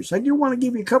scriptures. I do want to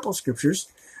give you a couple of scriptures.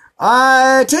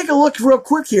 Take a look real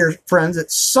quick here, friends, at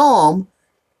Psalm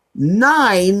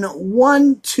 9,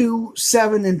 1, 2,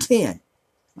 7, and 10.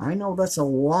 I know that's a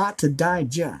lot to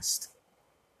digest.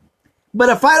 But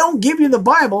if I don't give you the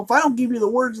Bible, if I don't give you the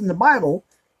words in the Bible,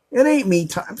 it ain't me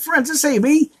time. Friends, this ain't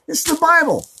me. It's the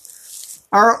Bible.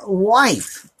 Our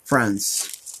life,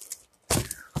 friends.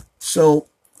 So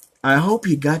I hope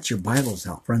you got your Bibles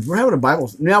out, friends. We're having a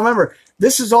Bible. Now remember,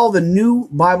 this is all the new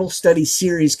Bible study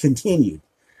series continued.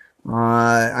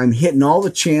 I'm hitting all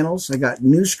the channels. I got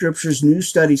new scriptures, new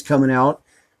studies coming out.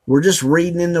 We're just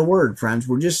reading in the Word, friends.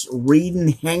 We're just reading,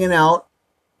 hanging out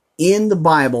in the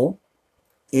Bible.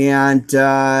 And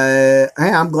hey,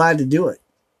 I'm glad to do it.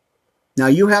 Now,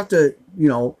 you have to,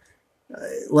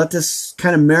 let this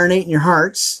kind of marinate in your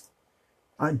hearts.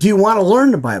 Do you want to learn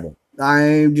the Bible?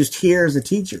 I'm just here as a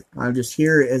teacher. I'm just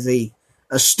here as a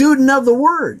student of the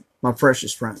Word, my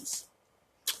precious friends.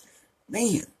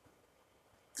 Man,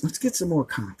 let's get some more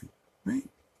coffee, right?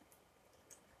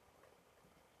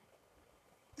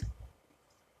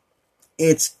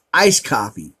 It's iced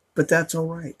coffee, but that's all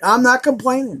right. I'm not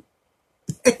complaining.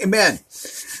 Amen.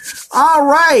 All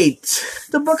right.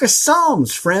 The book of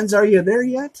Psalms, friends. Are you there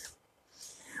yet?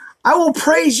 I will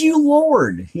praise you,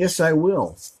 Lord. Yes, I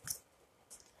will.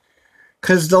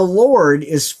 Because the Lord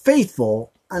is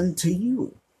faithful unto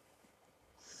you.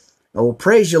 I will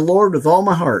praise you, Lord, with all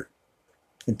my heart,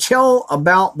 and tell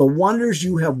about the wonders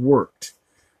you have worked.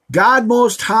 God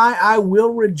Most High, I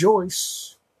will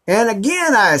rejoice. And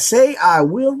again, I say, I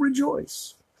will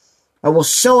rejoice. I will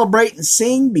celebrate and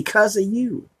sing because of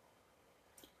you.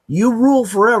 You rule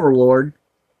forever, Lord,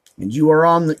 and you are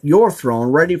on your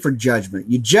throne, ready for judgment.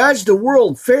 You judge the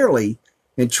world fairly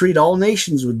and treat all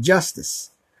nations with justice.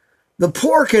 The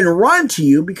poor can run to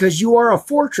you because you are a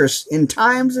fortress in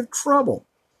times of trouble.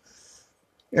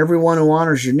 Everyone who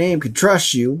honors your name can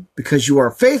trust you because you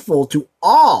are faithful to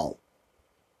all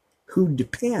who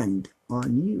depend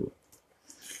on you.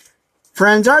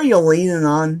 Friends, are you leaning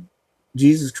on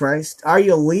Jesus Christ? Are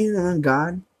you leaning on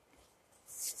God?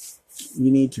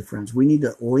 You need to, friends. We need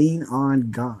to lean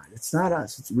on God. It's not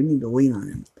us. We need to lean on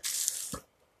Him.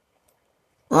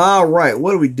 All right,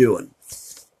 what are we doing?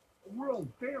 The world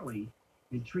fairly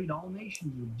and treat all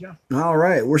nations with justice. All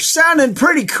right, we're sounding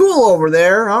pretty cool over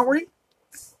there, aren't we?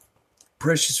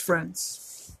 Precious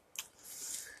friends.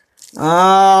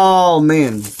 Oh,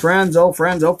 man. Friends, oh,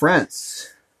 friends, oh, friends.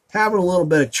 Having a little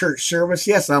bit of church service.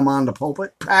 Yes, I'm on the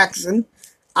pulpit, practicing.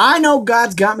 I know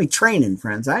God's got me training,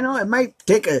 friends. I know it might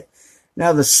take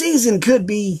now the season could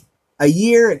be a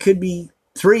year, it could be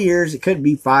 3 years, it could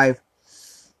be 5.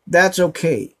 That's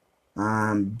okay.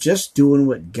 I'm just doing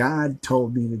what God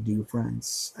told me to do,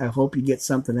 friends. I hope you get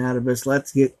something out of this.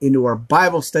 Let's get into our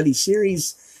Bible study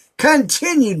series.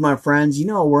 Continued, my friends. You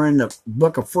know, we're in the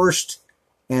book of 1st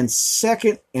and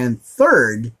 2nd and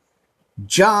 3rd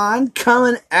John,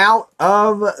 coming out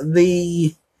of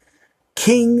the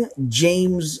King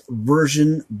James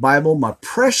Version Bible. My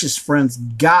precious friends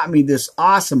got me this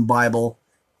awesome Bible.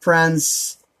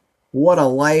 Friends, what a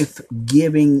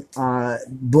life-giving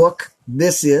book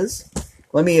this is.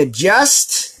 Let me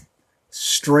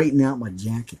straighten out my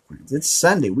jacket, friends. It's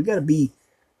Sunday. We got to be,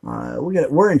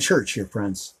 we're in church here,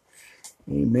 friends.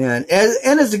 Amen.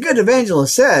 And as the good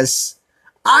evangelist says,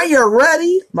 are you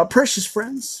ready, my precious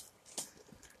friends?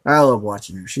 I love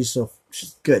watching her. She's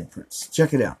good, friends.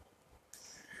 Check it out.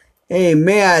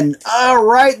 Amen. All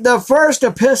right, the first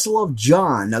epistle of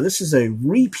John. Now, this is a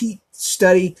repeat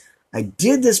study. I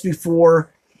did this before.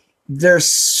 There's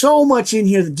so much in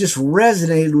here that just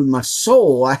resonated with my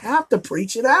soul. I have to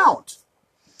preach it out.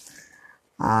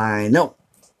 I know.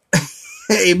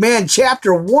 Amen.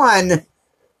 Chapter 1,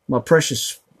 my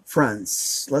precious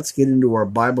friends. Let's get into our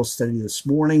Bible study this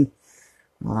morning.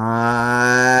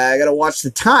 I got to watch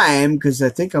the time because I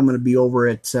think I'm going to be over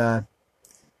at... where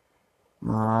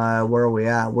are we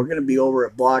at? We're going to be over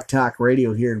at Blog Talk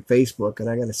Radio here in Facebook, and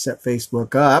I got to set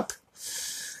Facebook up.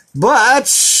 But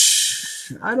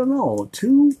I don't know.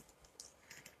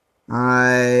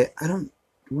 I don't.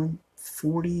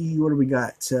 40. What do we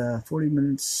got? 40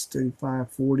 minutes,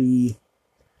 35, 40.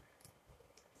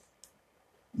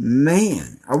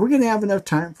 Man, are we going to have enough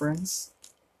time, friends?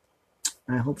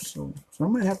 I hope so. So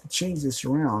I'm going to have to change this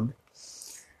around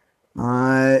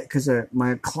because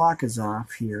my clock is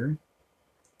off here.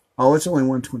 Oh, it's only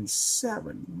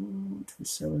 1:27.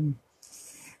 1:27.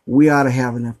 We ought to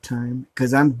have enough time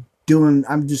because I'm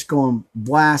just going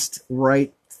blast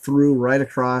right through, right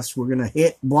across. We're going to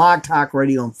hit Blog Talk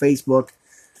Radio on Facebook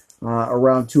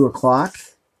around 2 o'clock.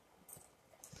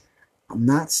 I'm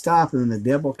not stopping. The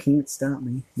devil can't stop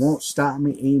me. Won't stop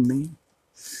me. Amen.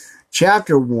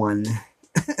 Chapter 1,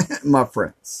 my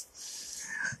friends.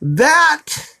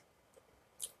 That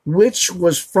which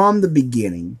was from the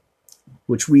beginning,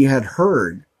 which we had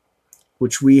heard,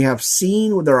 which we have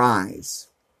seen with our eyes,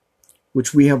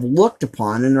 which we have looked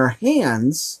upon, and our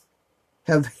hands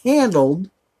have handled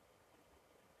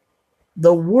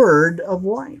the word of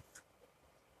life.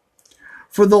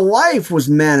 For the life was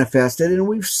manifested, and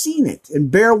we've seen it, and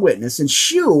bear witness, and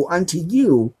shew unto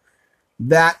you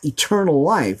that eternal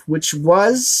life, which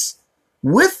was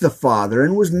with the Father,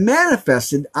 and was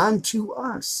manifested unto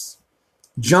us.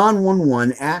 John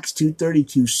 1:1, Acts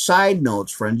 2:32, side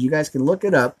notes, friends. You guys can look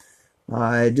it up.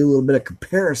 I do a little bit of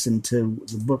comparison to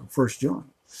the book of 1 John.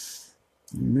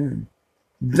 Amen.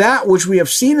 That which we have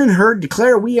seen and heard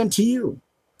declare we unto you,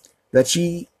 that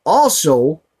ye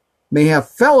also may have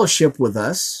fellowship with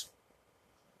us.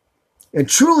 And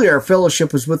truly our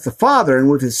fellowship is with the Father and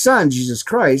with his Son, Jesus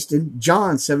Christ, in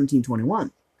John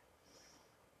 17:21.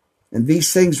 And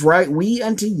these things write we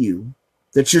unto you,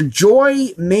 that your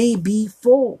joy may be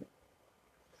full.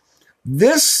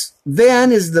 This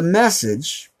then is the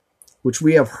message which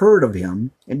we have heard of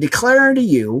him, and declare unto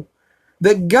you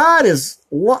that God is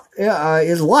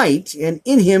light, and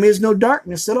in him is no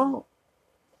darkness at all.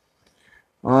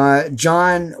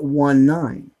 John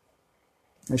 1:9.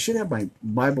 I should have my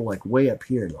Bible like way up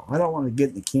here, though. I don't want to get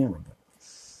in the camera,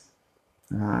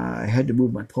 but I had to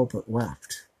move my pulpit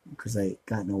left because I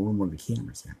got no room where the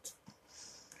camera's at.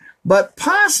 But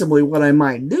possibly what I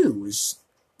might do is,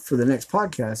 for the next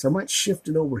podcast, I might shift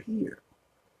it over here.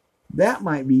 That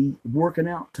might be working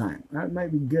out time. That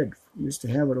might be good just to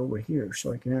have it over here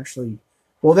so I can actually...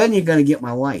 Well, then you're going to get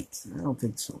my light. I don't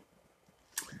think so.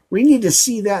 We need to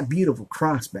see that beautiful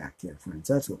cross back there, friends.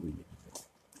 That's what we need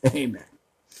to do. Amen.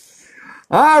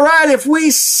 All right, if we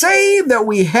say that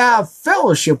we have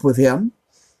fellowship with him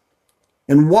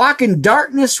and walk in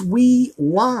darkness, we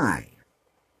lie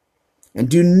and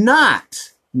do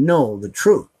not know the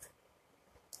truth.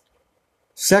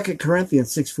 2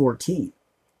 Corinthians 6:14.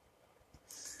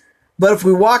 But if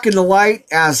we walk in the light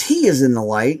as he is in the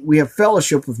light, we have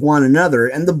fellowship with one another,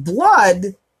 and the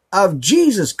blood of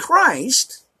Jesus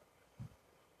Christ,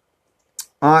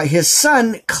 his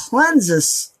Son,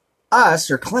 cleanseth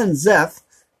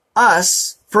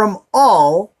us from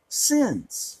all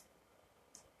sins.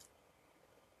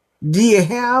 Do you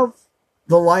have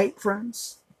the light,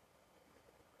 friends?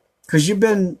 Because you've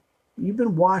been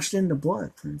washed in the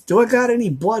blood, friends. Do I got any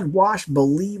blood-washed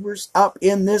believers up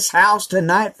in this house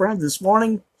tonight, friends, this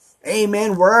morning?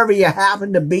 Amen. Wherever you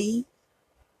happen to be.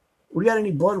 We got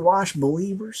any blood-washed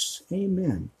believers?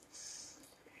 Amen.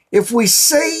 If we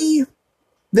say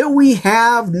that we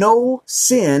have no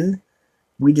sin,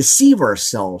 we deceive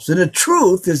ourselves, and the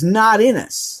truth is not in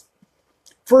us.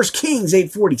 1 Kings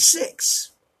 8:46.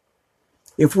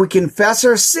 If we confess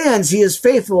our sins, he is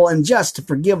faithful and just to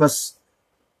forgive us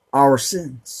our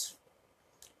sins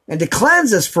and to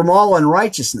cleanse us from all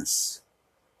unrighteousness.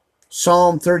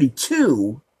 Psalm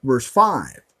 32, verse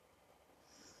 5.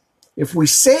 If we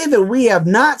say that we have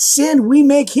not sinned, we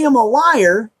make him a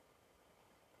liar,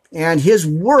 and his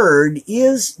word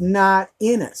is not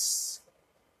in us.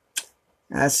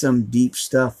 That's some deep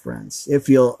stuff, friends. If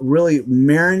you'll really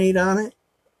marinate on it,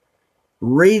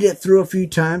 read it through a few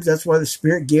times. That's why the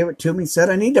Spirit gave it to me and said,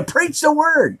 I need to preach the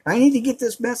word. I need to get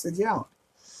this message out.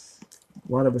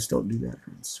 A lot of us don't do that,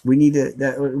 friends. We need to,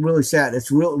 that's really sad.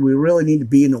 We really need to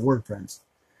be in the word, friends.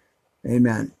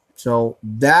 Amen. So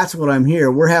that's what I'm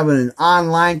here. We're having an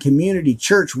online community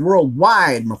church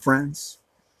worldwide, my friends.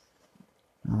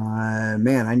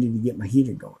 Man, I need to get my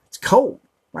heater going. It's cold,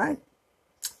 right?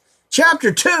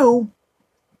 Chapter 2,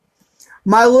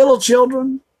 my little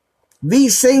children,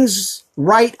 these things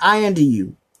write I unto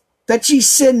you, that ye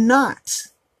sin not.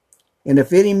 And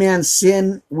if any man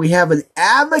sin, we have an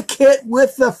advocate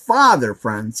with the Father,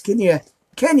 friends. Can you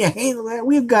handle that?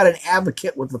 We've got an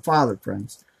advocate with the Father,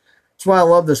 friends. That's why I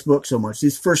love this book so much.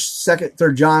 These 1st, 2nd,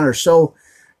 3rd John are so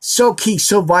key,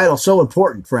 so vital, so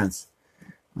important, friends.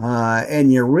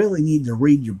 And you really need to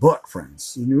read your book,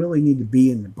 friends. You really need to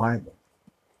be in the Bible.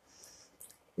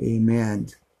 Amen.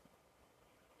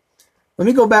 Let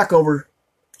me go back over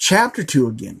chapter 2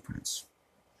 again, friends.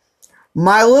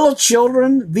 My little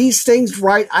children, these things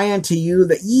write I unto you,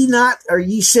 that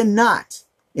ye sin not.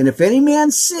 And if any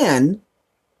man sin,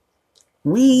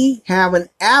 we have an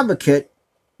advocate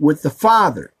with the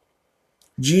Father,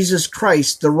 Jesus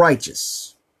Christ the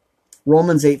righteous.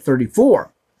 Romans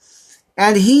 8:34.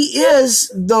 And he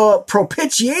is the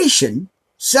propitiation,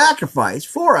 sacrifice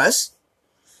for us.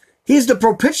 He is the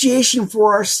propitiation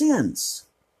for our sins.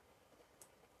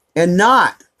 And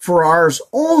not for ours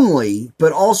only,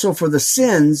 but also for the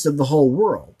sins of the whole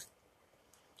world.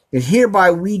 And hereby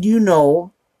we do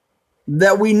know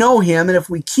that we know him, and if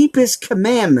we keep his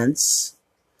commandments,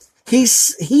 he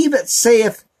that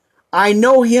saith, I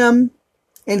know him,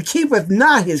 and keepeth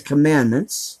not his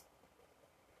commandments,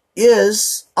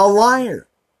 is a liar.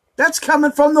 That's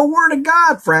coming from the Word of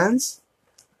God, friends.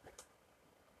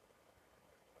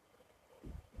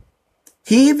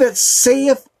 He that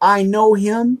saith, I know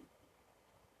him,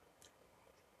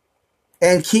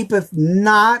 and keepeth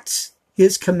not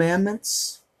his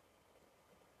commandments,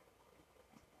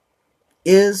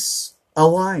 is a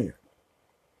liar.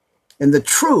 And the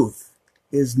truth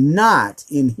is not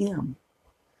in him.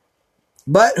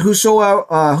 But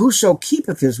whoso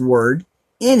keepeth his word,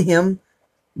 in him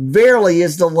verily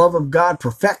is the love of God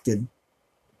perfected.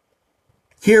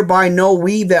 Hereby know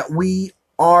we that we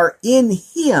are in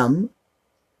him.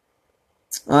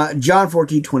 John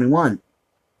 14:21.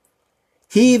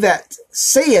 He that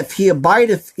saith he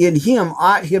abideth in him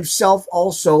ought himself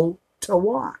also to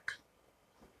walk,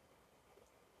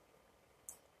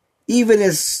 even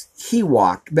as he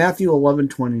walked. Matthew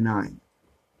 11:29.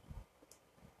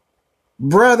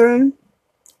 Brethren,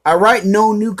 I write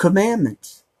no new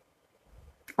commandment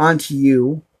unto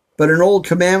you, but an old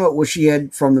commandment which ye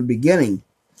had from the beginning.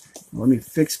 Let me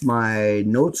fix my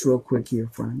notes real quick here,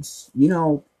 friends. You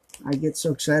know, I get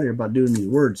so excited about doing these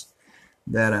words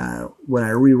that when I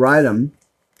rewrite them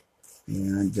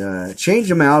and change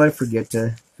them out, I forget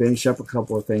to finish up a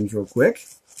couple of things real quick.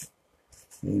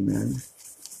 Amen.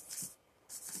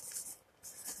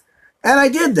 And I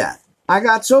did that. I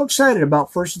got so excited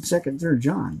about 1st and 2nd, 3rd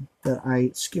John that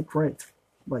I skipped right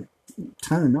like a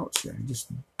ton of notes here. I just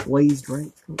blazed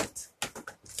right through it.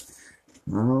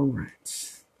 All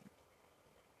right.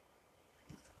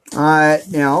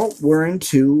 Now we're in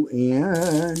 2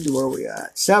 and where are we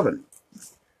at? 7.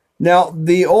 Now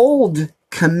the old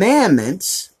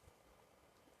commandment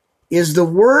is the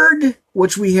word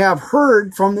which we have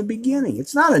heard from the beginning.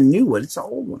 It's not a new one, it's an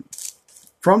old one.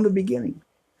 From the beginning.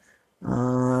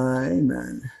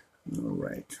 Amen. All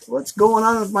right. What's going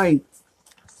on with my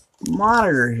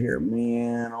monitor here?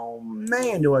 Man, oh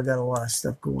man, do I got a lot of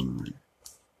stuff going on.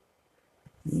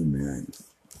 Amen.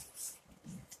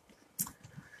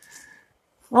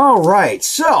 All right.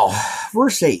 So,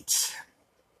 verse 8.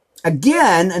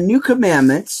 Again, a new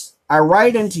commandment I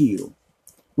write unto you,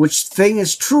 which thing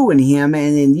is true in him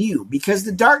and in you, because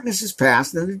the darkness is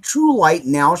past, and the true light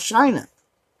now shineth.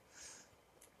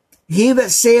 He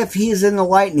that saith he is in the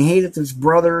light and hateth his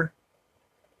brother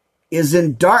is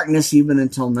in darkness even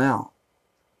until now.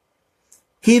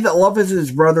 He that loveth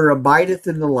his brother abideth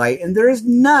in the light, and there is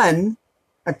none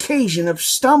occasion of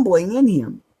stumbling in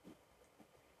him.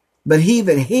 But he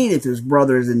that hateth his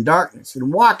brother is in darkness,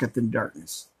 and walketh in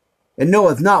darkness, and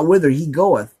knoweth not whither he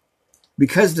goeth,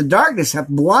 because the darkness hath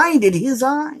blinded his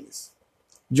eyes.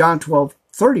 John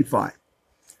 12:35.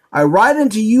 I write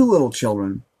unto you, little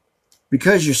children,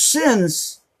 because your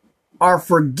sins are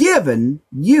forgiven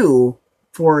you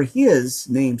for his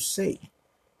name's sake.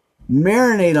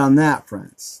 Marinate on that,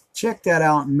 friends. Check that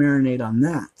out and marinate on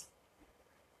that.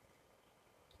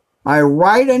 I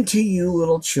write unto you,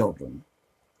 little children,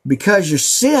 because your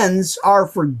sins are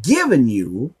forgiven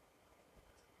you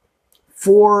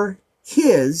for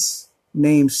his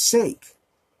name's sake.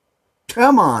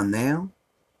 Come on now.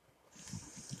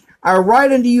 I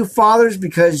write unto you, fathers,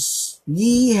 because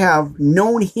ye have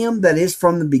known him that is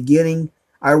from the beginning.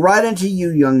 I write unto you,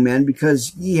 young men,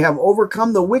 because ye have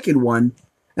overcome the wicked one.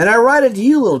 And I write unto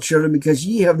you, little children, because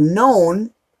ye have known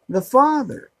the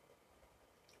Father.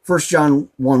 1 John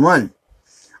 1:1.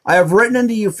 I have written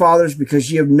unto you, fathers,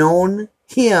 because ye have known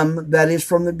him that is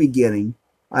from the beginning.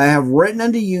 I have written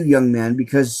unto you, young men,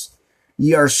 because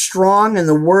ye are strong, and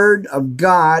the word of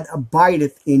God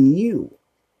abideth in you.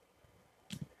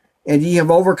 And ye have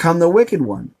overcome the wicked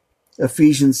one.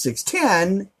 Ephesians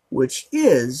 6:10, which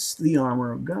is the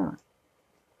armor of God.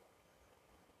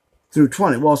 Through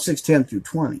 20. Well, 6:10 through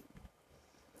 20.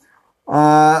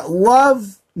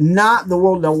 Love not the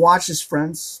world. Now watch this,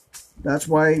 friends. That's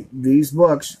why these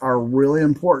books are really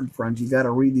important, friends. You got to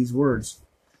read these words.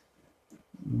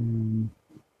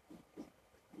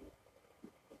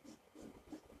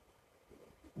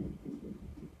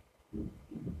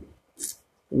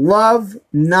 Love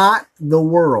not the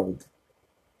world,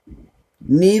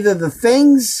 neither the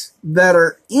things that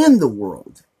are in the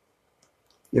world.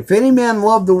 If any man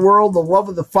love the world, the love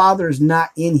of the Father is not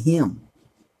in him.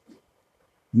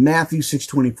 Matthew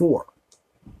 6:24.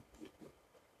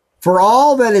 For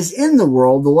all that is in the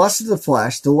world, the lust of the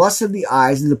flesh, the lust of the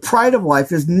eyes, and the pride of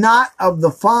life is not of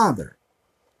the Father,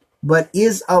 but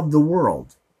is of the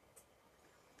world.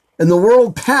 And the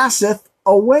world passeth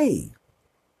away,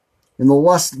 and the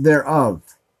lust thereof.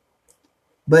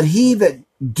 But he that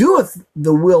doeth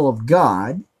the will of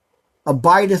God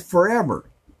abideth forever.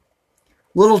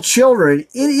 Little children,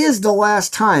 it is the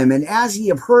last time, and as ye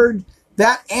have heard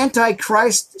that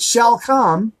Antichrist shall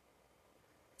come,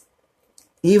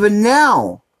 even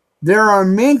now there are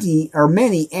many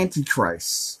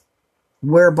antichrists,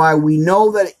 whereby we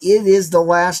know that it is the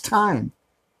last time.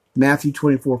 Matthew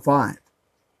 24:5.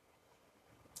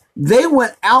 They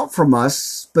went out from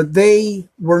us, but they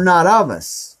were not of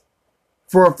us.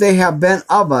 For if they had been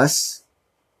of us,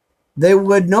 they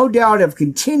would no doubt have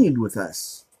continued with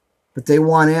us. But they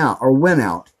went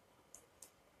out.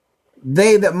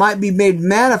 They that might be made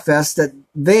manifest that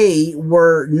they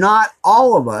were not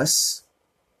all of us.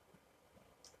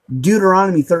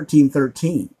 Deuteronomy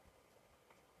 13:13.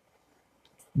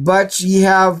 But ye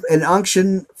have an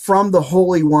unction from the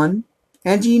Holy One,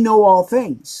 and ye know all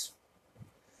things.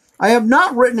 I have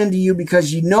not written unto you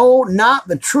because ye know not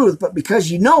the truth, but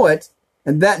because ye know it,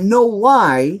 and that no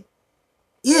lie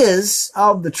is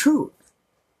of the truth.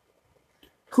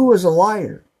 Who is a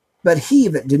liar? But he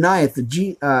that denieth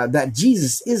that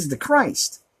Jesus is the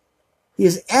Christ. He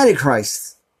is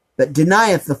Antichrist, that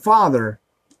denieth the Father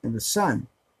and the Son.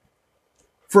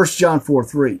 1 John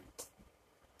 4:3.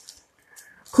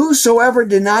 Whosoever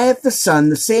denieth the Son,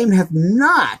 the same hath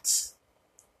not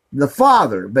the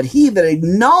Father, but he that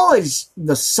acknowledgeth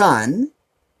the Son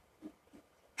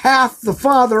hath the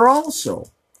Father also.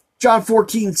 John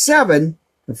 14:7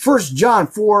 and 1 John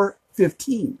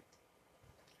 4:15.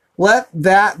 Let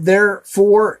that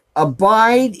therefore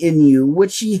abide in you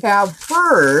which ye have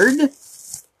heard.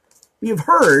 We have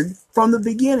heard from the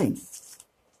beginning.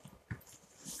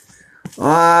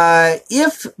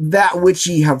 If that which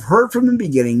ye have heard from the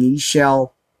beginning ye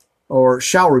shall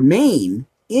remain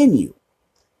in you,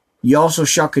 ye also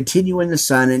shall continue in the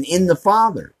Son and in the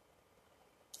Father.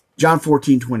 John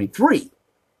 14:23.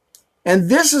 And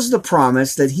this is the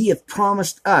promise that he hath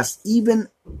promised us, even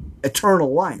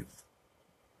eternal life.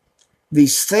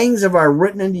 These things have I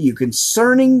written unto you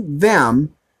concerning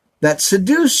them that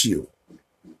seduce you.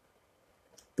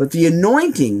 But the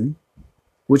anointing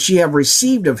which ye have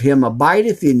received of him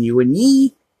abideth in you, and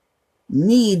ye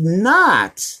need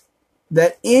not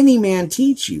that any man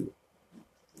teach you.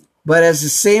 But as the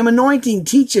same anointing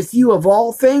teacheth you of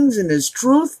all things, and is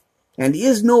truth, and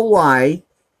is no lie,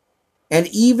 and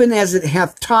even as it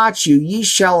hath taught you, ye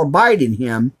shall abide in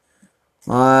him.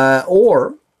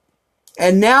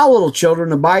 And now, little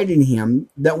children, abide in him,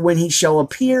 that when he shall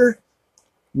appear,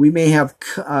 we may have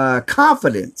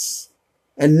confidence,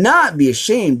 and not be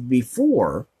ashamed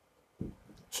before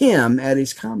him at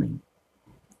his coming.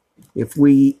 If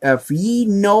ye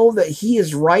know that he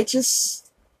is righteous,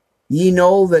 ye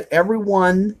know that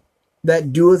everyone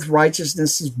that doeth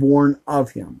righteousness is born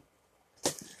of him.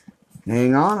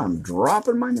 Hang on, I'm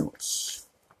dropping my notes.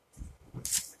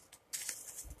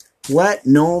 Let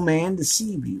no man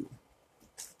deceive you.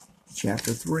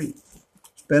 Chapter 3.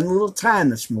 Spend a little time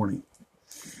this morning.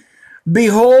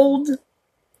 Behold,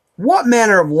 what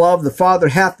manner of love the Father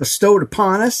hath bestowed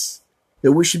upon us,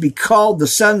 that we should be called the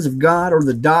sons of God, or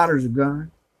the daughters of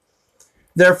God.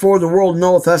 Therefore the world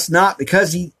knoweth us not,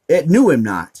 because it knew him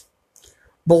not.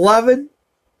 Beloved,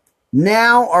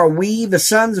 now are we the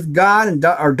sons of God, and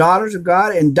our daughters of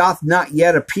God, and doth not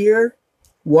yet appear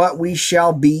what we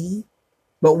shall be.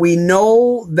 But we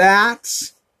know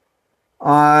that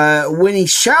when he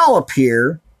shall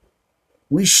appear,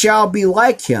 we shall be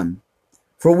like him,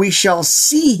 for we shall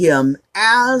see him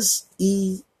as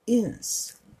he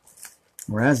is,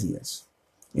 or as he is.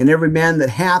 And every man that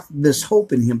hath this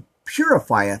hope in him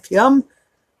purifieth him,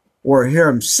 or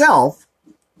himself,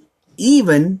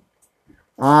 even.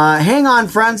 Hang on,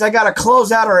 friends. I got to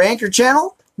close out our Anchor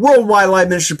channel, Worldwide Live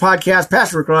Ministry Podcast,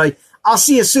 Pastor Rick Riley. I'll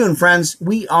see you soon, friends.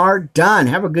 We are done.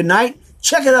 Have a good night.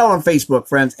 Check it out on Facebook,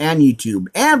 friends, and YouTube,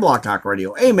 and Blog Talk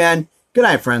Radio. Amen. Good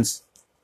night, friends.